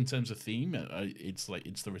overall, in terms of theme, it's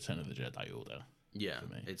the Return of the Jedi Order. Yeah,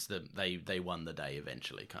 it's they won the day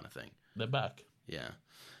eventually, kind of thing. They're back. Yeah,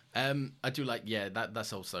 I do like. Yeah,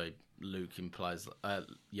 that's also Luke implies.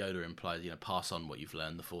 Yoda implies, pass on what you've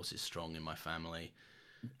learned. The Force is strong in my family.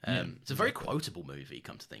 It's a very quotable movie.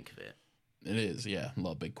 Come to think of it, it is. Yeah, a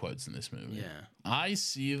lot of big quotes in this movie. Yeah, I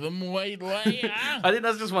see them. Wait, later. I think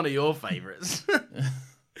that's just one of your favorites.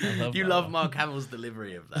 You love Mark Hamill's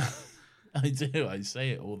delivery of that. I do. I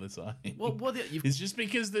say it all the time. It's just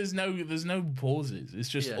because there's no pauses. It's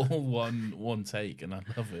just all one take, and I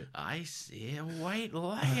love it. I see. Wait,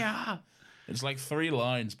 Leia. It's like 3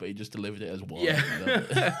 lines, but he just delivered it as one.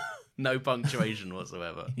 Yeah. No punctuation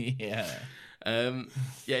whatsoever. Yeah.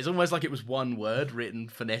 It's almost like it was one word written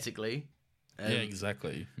phonetically. Yeah,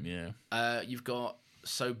 exactly. Yeah. You've got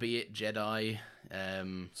So Be It Jedi,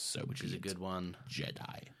 which is a good one.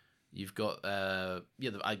 Jedi. You've got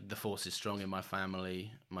the Force is strong in my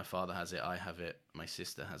family. My father has it. I have it. My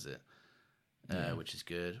sister has it, which is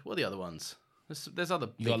good. What are the other ones? There's other.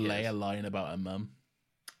 You got Leia lying about her mum.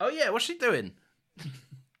 Oh yeah, what's she doing?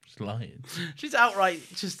 She's lying. She's outright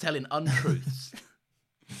just telling untruths.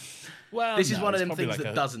 Well, this is one of them things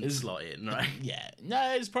that doesn't slot in, right? Yeah,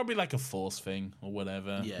 no, it's probably like a Force thing or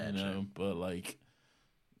whatever. Yeah, true. But like.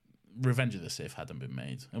 Revenge of the Sith hadn't been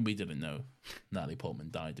made, and we didn't know Natalie Portman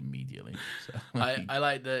died immediately. So, I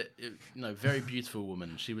like that. Very beautiful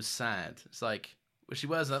woman. She was sad. It's like she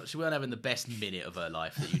weren't having the best minute of her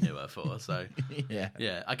life that you knew her for. So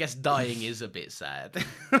yeah. I guess dying is a bit sad.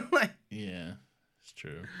 Yeah, it's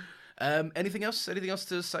true. Anything else? Anything else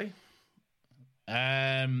to say?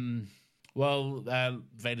 Well,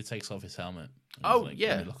 Vader takes off his helmet.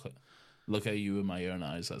 Yeah. Look at you in my own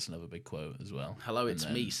eyes. That's another big quote as well. Hello, it's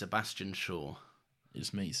me, Sebastian Shaw.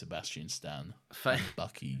 It's me, Sebastian Stan.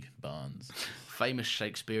 Bucky Barnes. Famous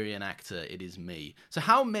Shakespearean actor, it is me. So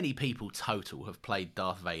how many people total have played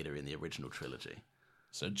Darth Vader in the original trilogy?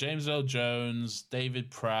 So James Earl Jones, David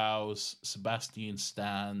Prowse, Sebastian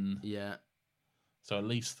Stan. Yeah. So at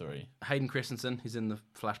least 3. Hayden Christensen, he's in the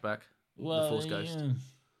flashback. Well, the Force Ghost. Yeah.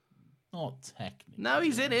 Not technically. No,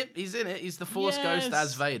 he's in it. He's the Force Ghost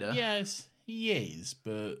as Vader. Yes, he is,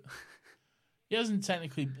 but he hasn't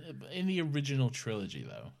technically in the original trilogy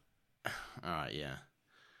though. All right, yeah.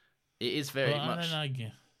 It is very much.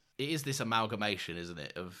 It is this amalgamation, isn't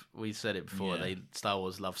it? Of we said it before. Yeah. Star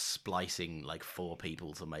Wars loves splicing like 4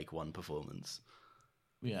 people to make one performance.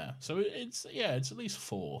 Yeah, so it's at least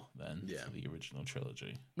 4 then for the original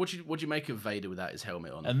trilogy. What'd you make of Vader without his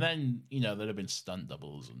helmet on? And then there'd have been stunt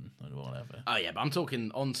doubles and whatever. Oh yeah, but I'm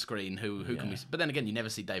talking on screen. Who can we? But then again, you never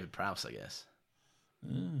see David Prowse, I guess.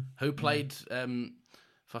 Who played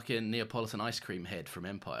fucking Neapolitan ice cream head from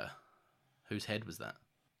Empire? Whose head was that?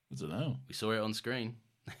 I don't know. We saw it on screen.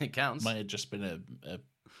 It counts. Might have just been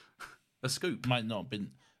a scoop. Might not have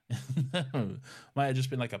been. No, might have just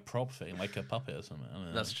been like a prop thing, like a puppet or something. I don't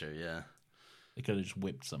know. That's true. Yeah, they could have just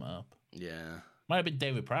whipped some up. Yeah, Might have been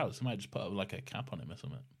David Prowse. They might just put like a cap on him or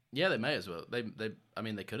something. Yeah, they may as well. I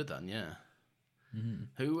mean, they could have done. Yeah.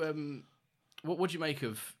 Mm-hmm. Who? What do you make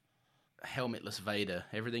of helmetless Vader?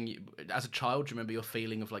 As a child, do you remember your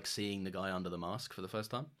feeling of like seeing the guy under the mask for the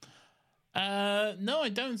first time? No, I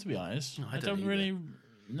don't. To be honest, no, I don't really.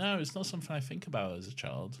 No, it's not something I think about as a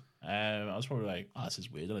child. I was probably like, "Oh, this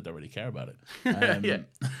is weird," and I don't really care about it. Yeah,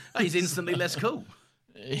 he's instantly less cool.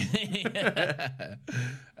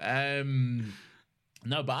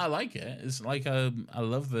 No, but I like it. It's like I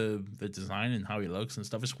love the design and how he looks and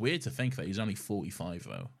stuff. It's weird to think that he's only 45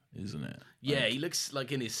 though, isn't it? Yeah, he looks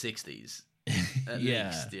like in his 60s. At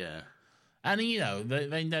least, yeah. And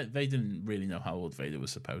they didn't really know how old Vader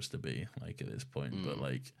was supposed to be like at this point, but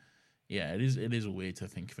like, yeah, it is weird to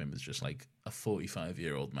think of him as just like a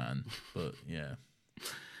 45-year-old man. But yeah,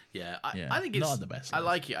 I think it's not the best. I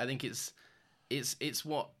like it. I think it's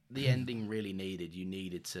what the ending really needed. You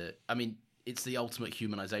needed to. I mean, it's the ultimate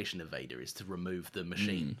humanization of Vader is to remove the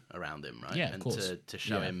machine around him, right? Yeah, and of course. to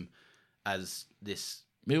show him as this.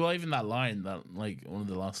 Well, even that line, that like one of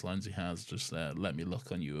the last lines he has, just let me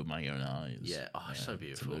look on you with my own eyes. Yeah, so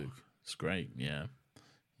beautiful. It's great. Yeah.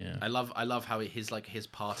 I love how his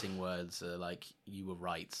parting words are like, "You were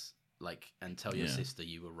right," like, and tell your sister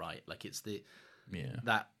you were right. Like it's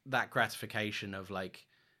that gratification of like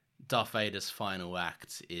Darth Vader's final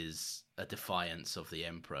act is a defiance of the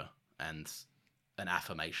Emperor and an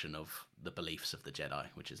affirmation of the beliefs of the Jedi,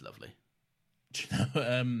 which is lovely. Do you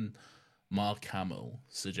know, Mark Hamill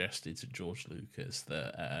suggested to George Lucas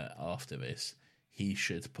that after this, he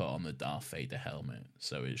should put on the Darth Vader helmet.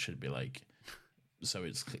 So it should be like, so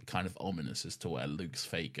it's kind of ominous as to where Luke's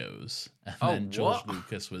fate goes. And then George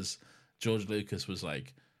Lucas was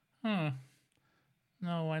like, no,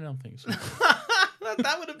 I don't think so.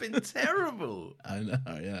 That would have been terrible. I know,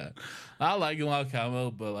 yeah. I like Mark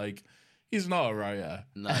Hamill, but like, he's not a writer.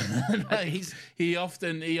 No, like, he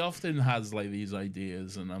often has like these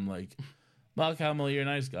ideas, and I'm like, Mark Hamill, you're a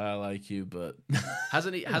nice guy, I like you, but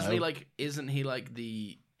hasn't he like? Isn't he like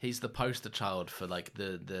he's the poster child for like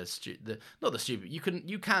the not the stupid.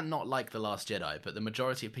 You can not like The Last Jedi, but the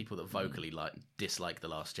majority of people that vocally dislike The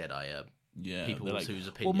Last Jedi are people like, whose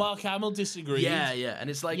opinion. Well, Mark Hamill disagreed. Yeah, and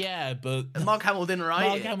it's like but Mark Hamill didn't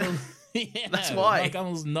write Hamill, that's why Mark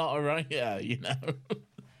Hamill's not a writer, you know.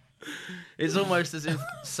 It's almost as if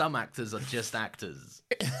some actors are just actors,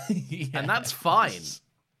 and that's fine.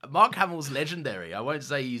 Mark Hamill's legendary. I won't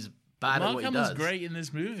say he's bad at what he does. Mark Hamill's great in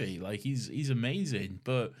this movie. Like he's amazing,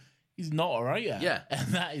 but he's not a writer. Yeah, and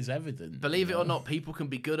that is evident. Believe it or not, people can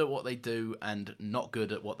be good at what they do and not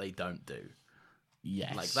good at what they don't do.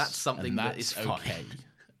 Yes, like that's something that is okay.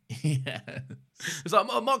 Yeah, it's like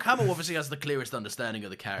Mark Hamill obviously has the clearest understanding of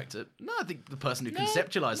the character. No, I think the person who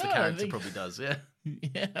conceptualized the character probably does. Yeah,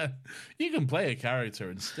 yeah, you can play a character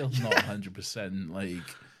and still not 100% like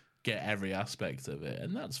get every aspect of it,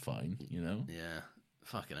 and that's fine, you know. Yeah,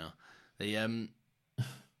 fucking hell.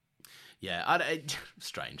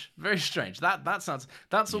 Strange, very strange. That's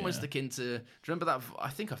almost akin to. Do you remember that? I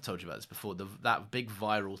think I've told you about this before. That big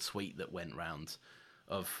viral tweet that went round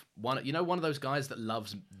of one of those guys that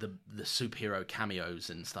loves the superhero cameos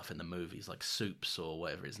and stuff in the movies, like Soups or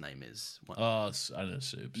whatever his name is. I know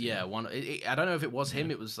Soups. Yeah, I don't know if it was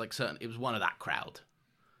him. It was like it was one of that crowd,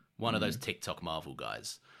 one of those TikTok Marvel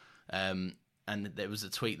guys. And there was a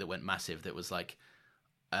tweet that went massive that was like,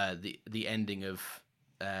 the ending of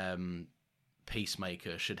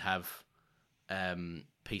Peacemaker should have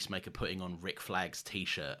Peacemaker putting on Rick Flagg's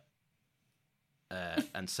t-shirt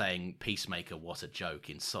and saying "Peacemaker, what a joke"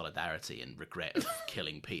 in solidarity and regret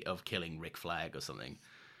of killing Rick Flag or something.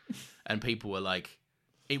 And people were like,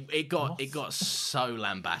 it got so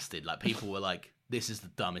lambasted. Like people were like, this is the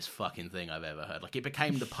dumbest fucking thing I've ever heard. Like it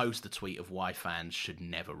became the poster tweet of why fans should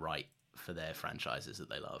never write for their franchises that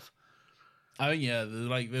they love. Oh yeah,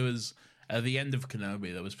 like there was at the end of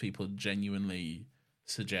Kenobi, there was people genuinely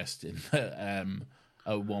suggesting that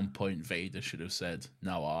at one point Vader should have said,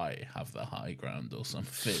 "Now I have the high ground" or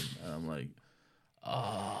something. And I'm like,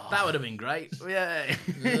 oh, that would have been great. Yeah.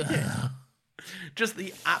 Just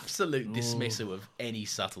the absolute dismissal of any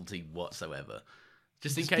subtlety whatsoever.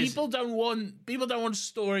 Just in case people don't want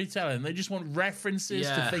storytelling. They just want references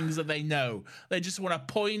to things that they know. They just want to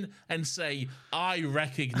point and say, "I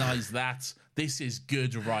recognize that. This is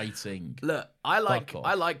good writing." Look, I like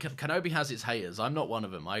Kenobi has its haters. I'm not one of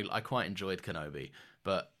them. I quite enjoyed Kenobi,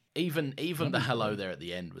 but even the hello there at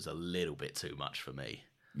the end was a little bit too much for me.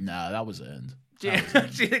 No, that was earned.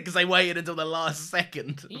 Because they waited until the last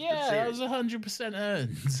second. Yeah, that was 100%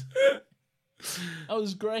 earned. That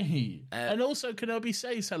was great. And also, Kenobi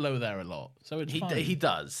says hello there a lot, so it's fine. He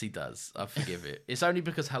does. I forgive it. It's only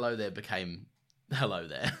because hello there became hello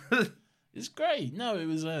there. It's great. No, it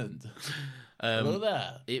was earned. Hello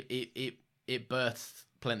there. It birthed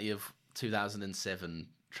plenty of 2007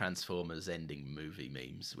 Transformers ending movie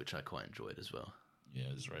memes, which I quite enjoyed as well. Yeah,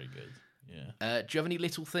 it was very good. Yeah. Do you have any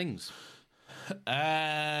little things?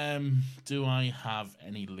 Do I have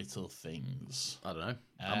any little things? I don't know.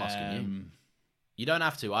 I'm asking you. You don't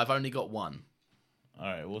have to. I've only got one. All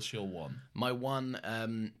right, what's your one? My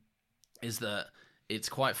one is that it's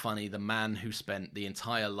quite funny. The man who spent the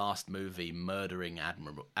entire last movie murdering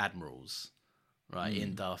admirals, right,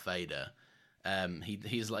 in Darth Vader.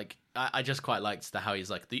 He's like, I just quite liked how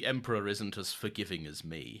he's like, the Emperor isn't as forgiving as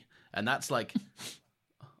me, and that's like,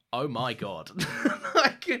 oh my god,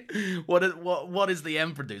 like, what is the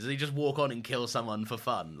Emperor do? Does he just walk on and kill someone for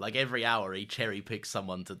fun? Like every hour he cherry picks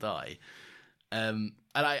someone to die. And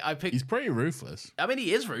I picked. He's pretty ruthless. I mean,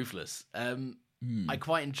 he is ruthless. I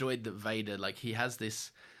quite enjoyed that Vader, like, he has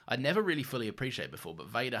this. I never really fully appreciated before, but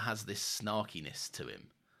Vader has this snarkiness to him.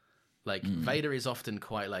 Like Vader is often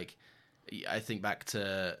quite like. I think back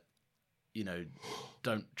to,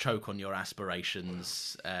 don't choke on your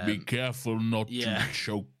aspirations. Be careful not to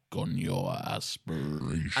choke on your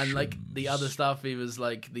aspirations. And like the other stuff, he was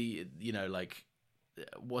like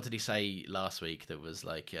what did he say last week? That was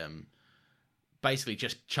like. Basically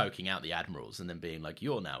just choking out the admirals and then being like,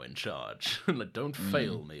 you're now in charge. Like, don't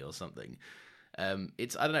fail me or something.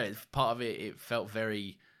 It's, I don't know, part of it felt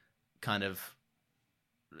very kind of,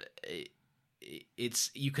 it's,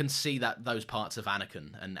 you can see that those parts of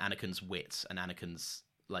Anakin and Anakin's wits and Anakin's,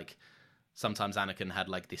 like, sometimes Anakin had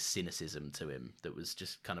like this cynicism to him that was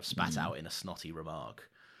just kind of spat out in a snotty remark,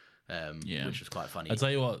 which was quite funny. I'll tell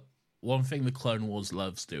you what, one thing the Clone Wars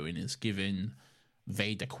loves doing is giving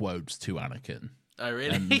Vader quotes to Anakin. Oh,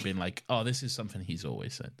 really? And being like, oh, this is something he's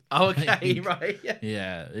always said. Oh, okay, right.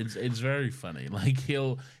 Yeah, it's very funny. Like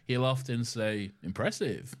he'll often say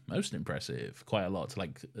impressive, most impressive, quite a lot to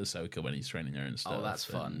like Ahsoka when he's training her and stuff. Oh, that's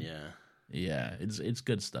fun. Yeah. Yeah, it's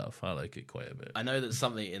good stuff. I like it quite a bit. I know that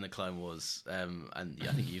something in the Clone Wars, and I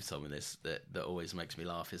think you've told me this, that always makes me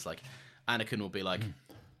laugh is like Anakin will be like,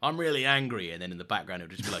 I'm really angry, and then in the background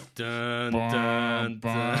it'll just be like dun dun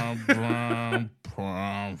dun.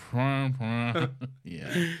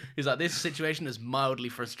 Yeah, he's like, this situation has mildly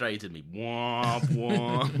frustrated me. Wah,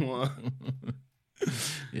 wah, wah.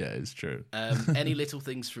 Yeah, it's true. Any little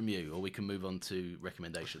things from you, or we can move on to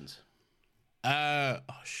recommendations. Oh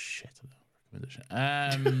shit!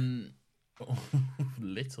 Recommendation.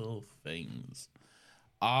 Little things.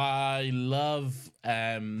 I love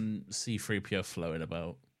C-3PO floating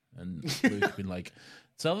about and Luke being like,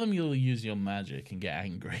 tell them you'll use your magic and get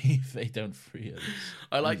angry if they don't free us.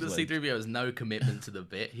 I like that C-3PO has no commitment to the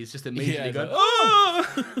bit. He's just immediately going, oh,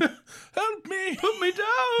 help me, put me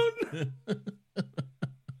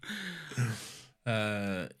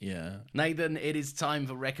down. Yeah. Nathan, it is time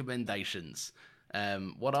for recommendations.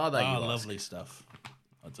 What are they? Lovely stuff.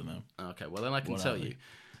 I don't know. Okay, well then I can tell you.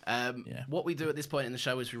 What we do at this point in the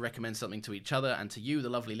show is we recommend something to each other and to you, the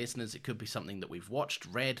lovely listeners. It could be something that we've watched,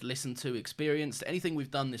 read, listened to, experienced, anything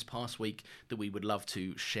we've done this past week that we would love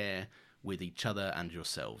to share with each other and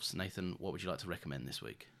yourselves. Nathan, what would you like to recommend this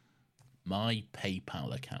week? My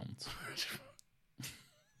PayPal account.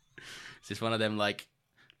 Is this one of them like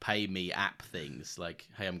pay me app things? Like,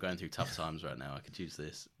 hey, I'm going through tough times right now. I could use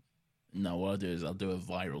this. No, what I'll do is I'll do a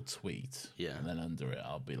viral tweet. Yeah. And then under it,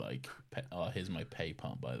 I'll be like, oh, here's my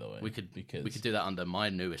PayPal, by the way. We could do that under my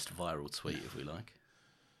newest viral tweet if we like.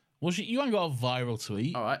 Well, you haven't got a viral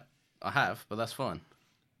tweet. All right. I have, but that's fine.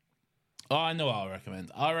 Oh, I know what I'll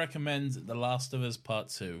recommend. I recommend The Last of Us Part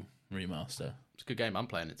 2 remaster. It's a good game. I'm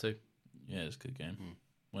playing it too. Yeah, it's a good game.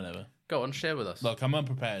 Whatever. Go on, share with us. Look, I'm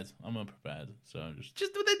unprepared. So I'm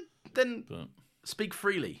just then speak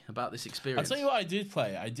freely about this experience. I'll tell you what I did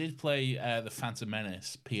play. I did play The Phantom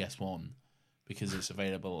Menace PS1 because it's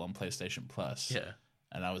available on PlayStation Plus. Yeah.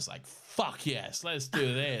 And I was like, fuck yes, let's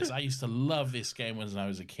do this. I used to love this game when I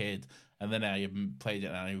was a kid. And then I played it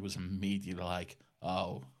and I was immediately like,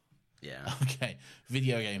 oh, yeah, okay,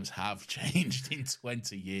 video games have changed in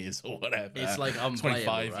 20 years or whatever. It's like unplayable,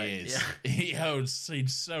 25 right? years. Yeah.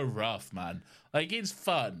 It's so rough, man. Like, it's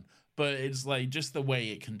fun, but it's like just the way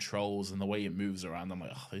it controls and the way it moves around. I'm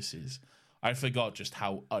like, oh, I forgot just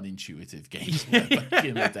how unintuitive games were back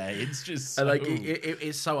in the day. It's just so... like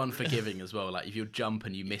it's so unforgiving as well. Like if you jump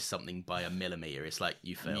and you miss something by a millimeter, it's like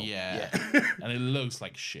you fail. Yeah. And it looks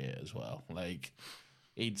like shit as well. Like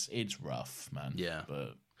it's rough, man. Yeah.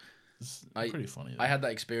 But It's pretty funny. I had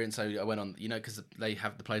that experience. So I went on, because they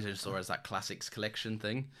have the PlayStation Store as that classics collection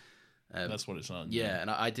thing. That's what it's on. Yeah, and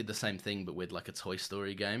I did the same thing, but with like a Toy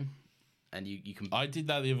Story game. And you can. I did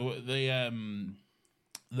that the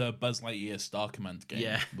Buzz Lightyear Star Command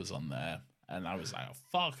game was on there, and I was like, oh,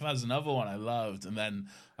 "Fuck, that's another one I loved." And then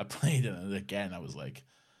I played it, and again I was like,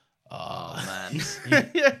 "Oh man,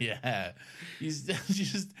 yeah."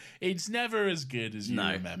 It's never as good as you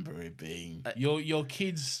remember it being. Your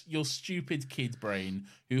stupid kid brain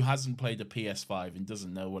who hasn't played a PS5 and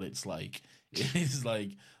doesn't know what it's like is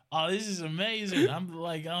like, oh, this is amazing.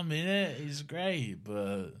 I'm in it. It's great,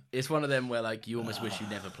 but it's one of them where like you almost wish you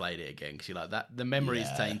never played it again because you're like that. The memory is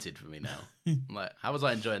tainted for me now. I'm like, how was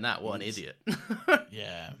I enjoying that? What an idiot.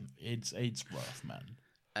 Yeah, it's rough,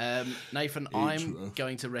 man. Nathan, I'm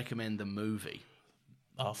going to recommend the movie.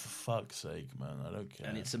 Oh, for fuck's sake, man! I don't care.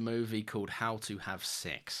 And it's a movie called How to Have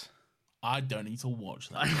Sex. I don't need to watch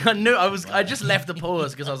that. I knew I just left the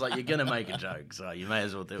pause because I was like, you're gonna make a joke, so you may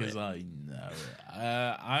as well do it. Because I know it.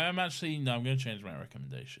 I'm going to change my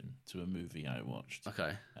recommendation to a movie I watched.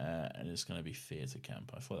 Okay. And it's going to be Theatre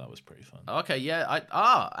Camp. I thought that was pretty fun. Okay, yeah.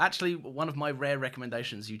 Actually, one of my rare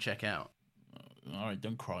recommendations you check out. All right,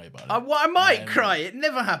 don't cry about it. I might cry. It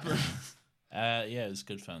never happens. Yeah, it's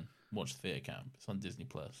good fun. Watch Theatre Camp. It's on Disney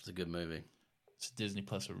Plus. It's a good movie. It's a Disney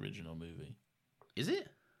Plus original movie. Is it?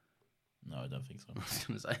 No, I don't think so. I was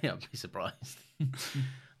going to say, I'd be surprised.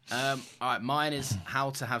 All right, mine is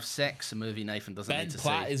How to Have Sex, a movie Nathan doesn't need to see.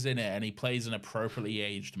 Ben Platt is in it, and he plays an appropriately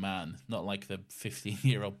aged man, not like the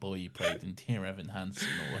 15-year-old boy he played in Dear Evan Hansen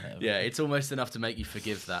or whatever. Yeah, it's almost enough to make you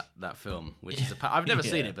forgive that film, which is I've never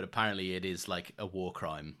seen it, but apparently it is like a war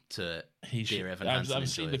crime to Dear Evan Hansen. I've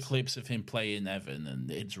seen the clips of him playing Evan,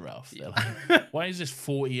 and it's rough. Yeah. Like, why is this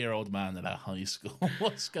 40-year-old man at high school?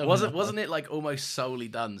 What's going on? Wasn't it like almost solely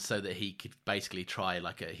done so that he could basically try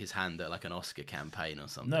like his hand at like an Oscar campaign or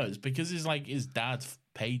something? No, it's because his dad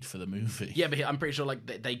paid for the movie. Yeah, but I'm pretty sure like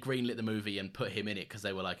they greenlit the movie and put him in it because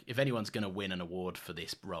they were like, if anyone's going to win an award for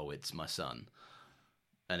this role, it's my son.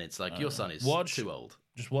 And it's like, your son is too old.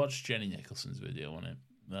 Just watch Jenny Nicholson's video on it.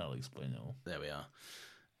 That'll explain it all. There we are.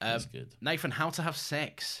 That's good. Nathan, How to Have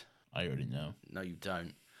Sex. I already know. No, you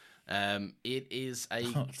don't. It is a...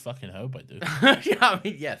 I fucking hope I do.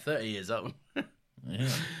 Yeah, 30 years old. Yeah,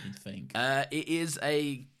 you'd think. It is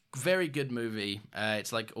a very good movie.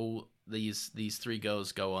 It's like all these three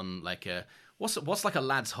girls go on like a... What's like a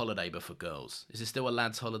lad's holiday but for girls? Is it still a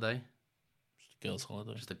lad's holiday? Just a girl's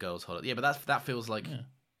holiday. Just a girl's holiday. Yeah, but that feels like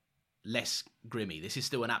less grimmy. This is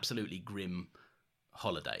still an absolutely grim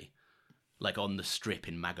holiday. Like on the strip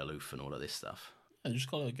in Magaluf and all of this stuff. Yeah, just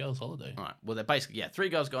call it a girl's holiday. All right. Well, they're basically, three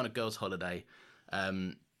girls go on a girl's holiday.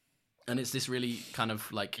 And it's this really kind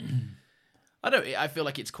of like... I feel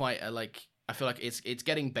like it's quite I feel like it's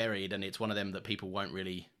getting buried, and it's one of them that people won't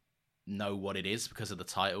really know what it is because of the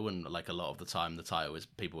title, and like a lot of the time the title is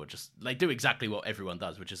people are just they do exactly what everyone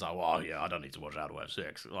does, which is like, well, yeah, I don't need to watch How to Have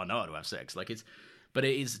Sex. Well, I know how to have sex. Like but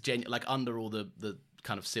it is like under all the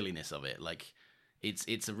kind of silliness of it, like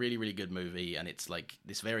it's a really, really good movie, and it's like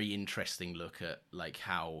this very interesting look at like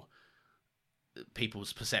how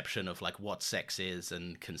people's perception of like what sex is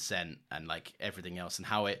and consent and like everything else, and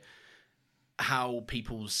how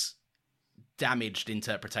people's damaged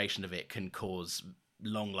interpretation of it can cause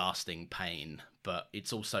long-lasting pain. But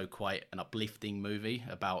it's also quite an uplifting movie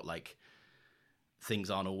about like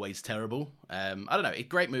things aren't always terrible. I don't know,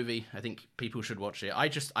 great movie. I think people should watch it.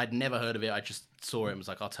 I'd never heard of it. I just saw it and was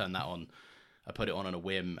like, I'll turn that on. I put it on a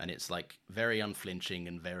whim, and it's like very unflinching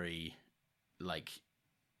and very like,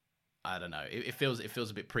 I don't know. It feels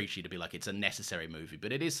a bit preachy to be like it's a necessary movie,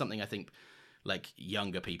 but it is something I think like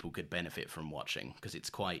younger people could benefit from watching because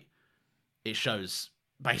it shows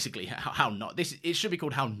basically how not this. It should be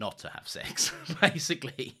called How Not to Have Sex,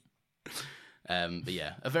 basically. But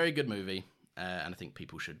yeah, a very good movie, and I think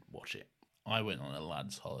people should watch it. I went on a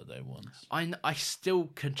lad's holiday once. I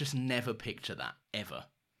still could just never picture that ever.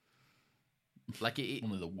 Like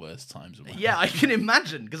one of the worst times of my life. Yeah, I can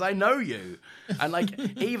imagine because I know you, and like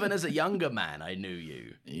even as a younger man, I knew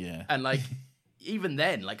you. Yeah, and like even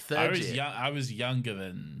then, like third year, I was younger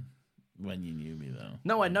than when you knew me though.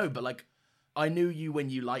 No, I know, but like I knew you when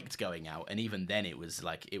you liked going out, and even then, it was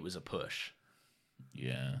like it was a push.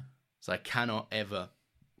 Yeah. So I cannot ever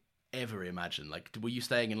imagine. Like, were you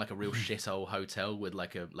staying in like a real shithole hotel with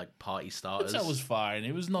like party starters? Hotel was fine.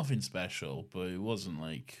 It was nothing special, but it wasn't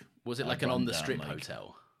like. Was it like an on the strip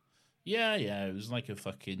hotel? Yeah. It was like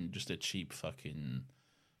just a cheap fucking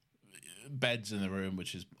beds in the room,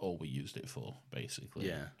 which is all we used it for, basically.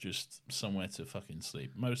 Yeah. Just somewhere to fucking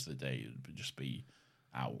sleep. Most of the day it would just be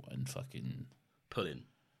out and fucking pulling.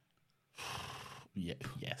 Yeah,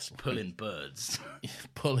 yes. Pulling birds.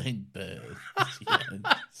 Pulling birds.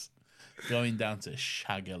 Yes. Going down to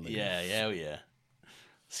Shagaloo. Yeah.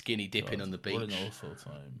 Skinny dipping on the beach. What an awful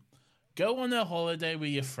time. Go on a holiday with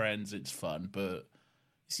your friends, it's fun, but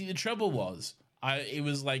see the trouble was it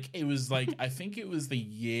was like I think it was the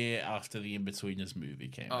year after the In-Betweeners movie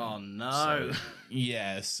came out. Oh no.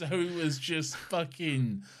 So it was just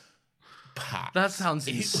fucking packed. That sounds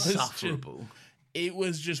insufferable. It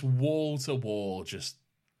was just wall to wall, just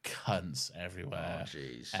cunts everywhere. Oh,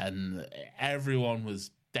 jeez. And everyone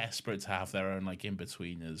was desperate to have their own like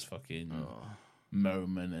In-Betweeners fucking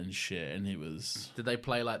moment and shit. And it was. Did they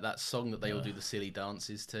play like that song that they all do the silly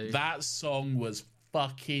dances to? That song was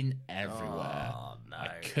fucking everywhere. Oh no. I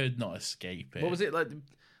could not escape it. What was it like?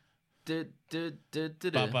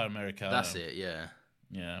 Baba Americano. That's it, yeah.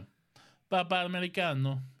 Yeah. Baba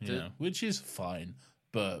Americano. Yeah. Which is fine,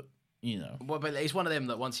 but. You know. Well, but it's one of them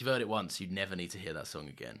that once you've heard it once, you never need to hear that song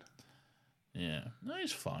again. Yeah. No,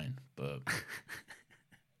 it's fine, but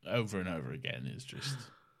over and over again is just,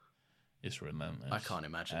 it's relentless. I can't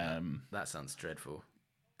imagine that. That sounds dreadful.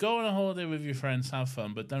 Go on a holiday with your friends, have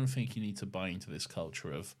fun, but don't think you need to buy into this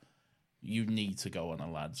culture of you need to go on a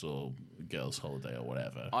lads or girls holiday or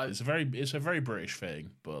whatever. It's a very British thing,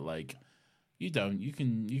 but like you don't. You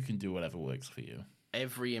can do whatever works for you.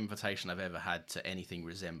 Every invitation I've ever had to anything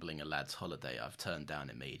resembling a lad's holiday, I've turned down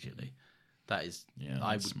immediately. That is,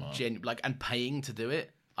 I would smart. And paying to do it,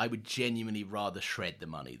 I would genuinely rather shred the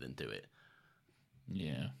money than do it.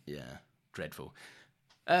 Yeah, dreadful.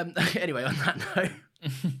 Anyway, on that note,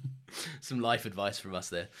 some life advice from us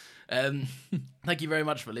there. Thank you very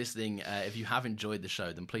much for listening. If you have enjoyed the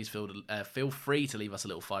show, then please feel free to leave us a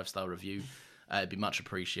little 5-star review. It'd be much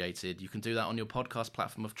appreciated. You can do that on your podcast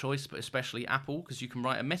platform of choice, but especially Apple, because you can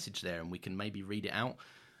write a message there and we can maybe read it out.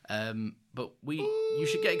 But you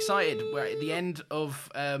should get excited. We're at the end of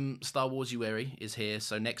Star Wars Ueri is here,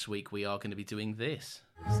 so next week we are going to be doing this.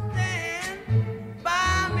 Stand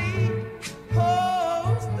by me,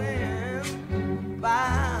 oh, stand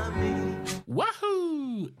by me.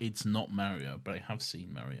 Wahoo! It's not Mario, but I have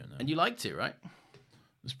seen Mario now. And you liked it, right?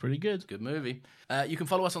 It's pretty good. Good movie. You can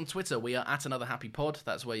follow us on Twitter. We are at Another Happy Pod.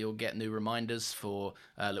 That's where you'll get new reminders for,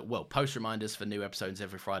 post reminders for new episodes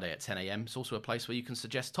every Friday at 10 a.m. It's also a place where you can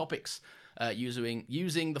suggest topics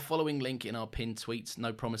using the following link in our pinned tweets.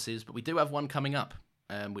 No promises, but we do have one coming up,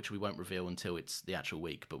 which we won't reveal until it's the actual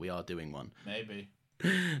week, but we are doing one. Maybe.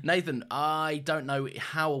 Nathan, I don't know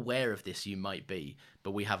how aware of this you might be,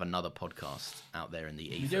 but we have another podcast out there in the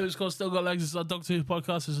ether. We do. It's called Still Got Legs. It's our Doctor Who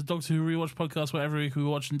podcast. It's a Doctor Who rewatch podcast where every week we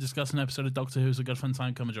watch and discuss an episode of Doctor Who. It's a good fun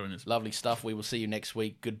time. Come and join us. Lovely stuff. We will see you next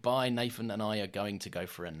week. Goodbye. Nathan and I are going to go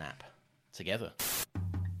for a nap together.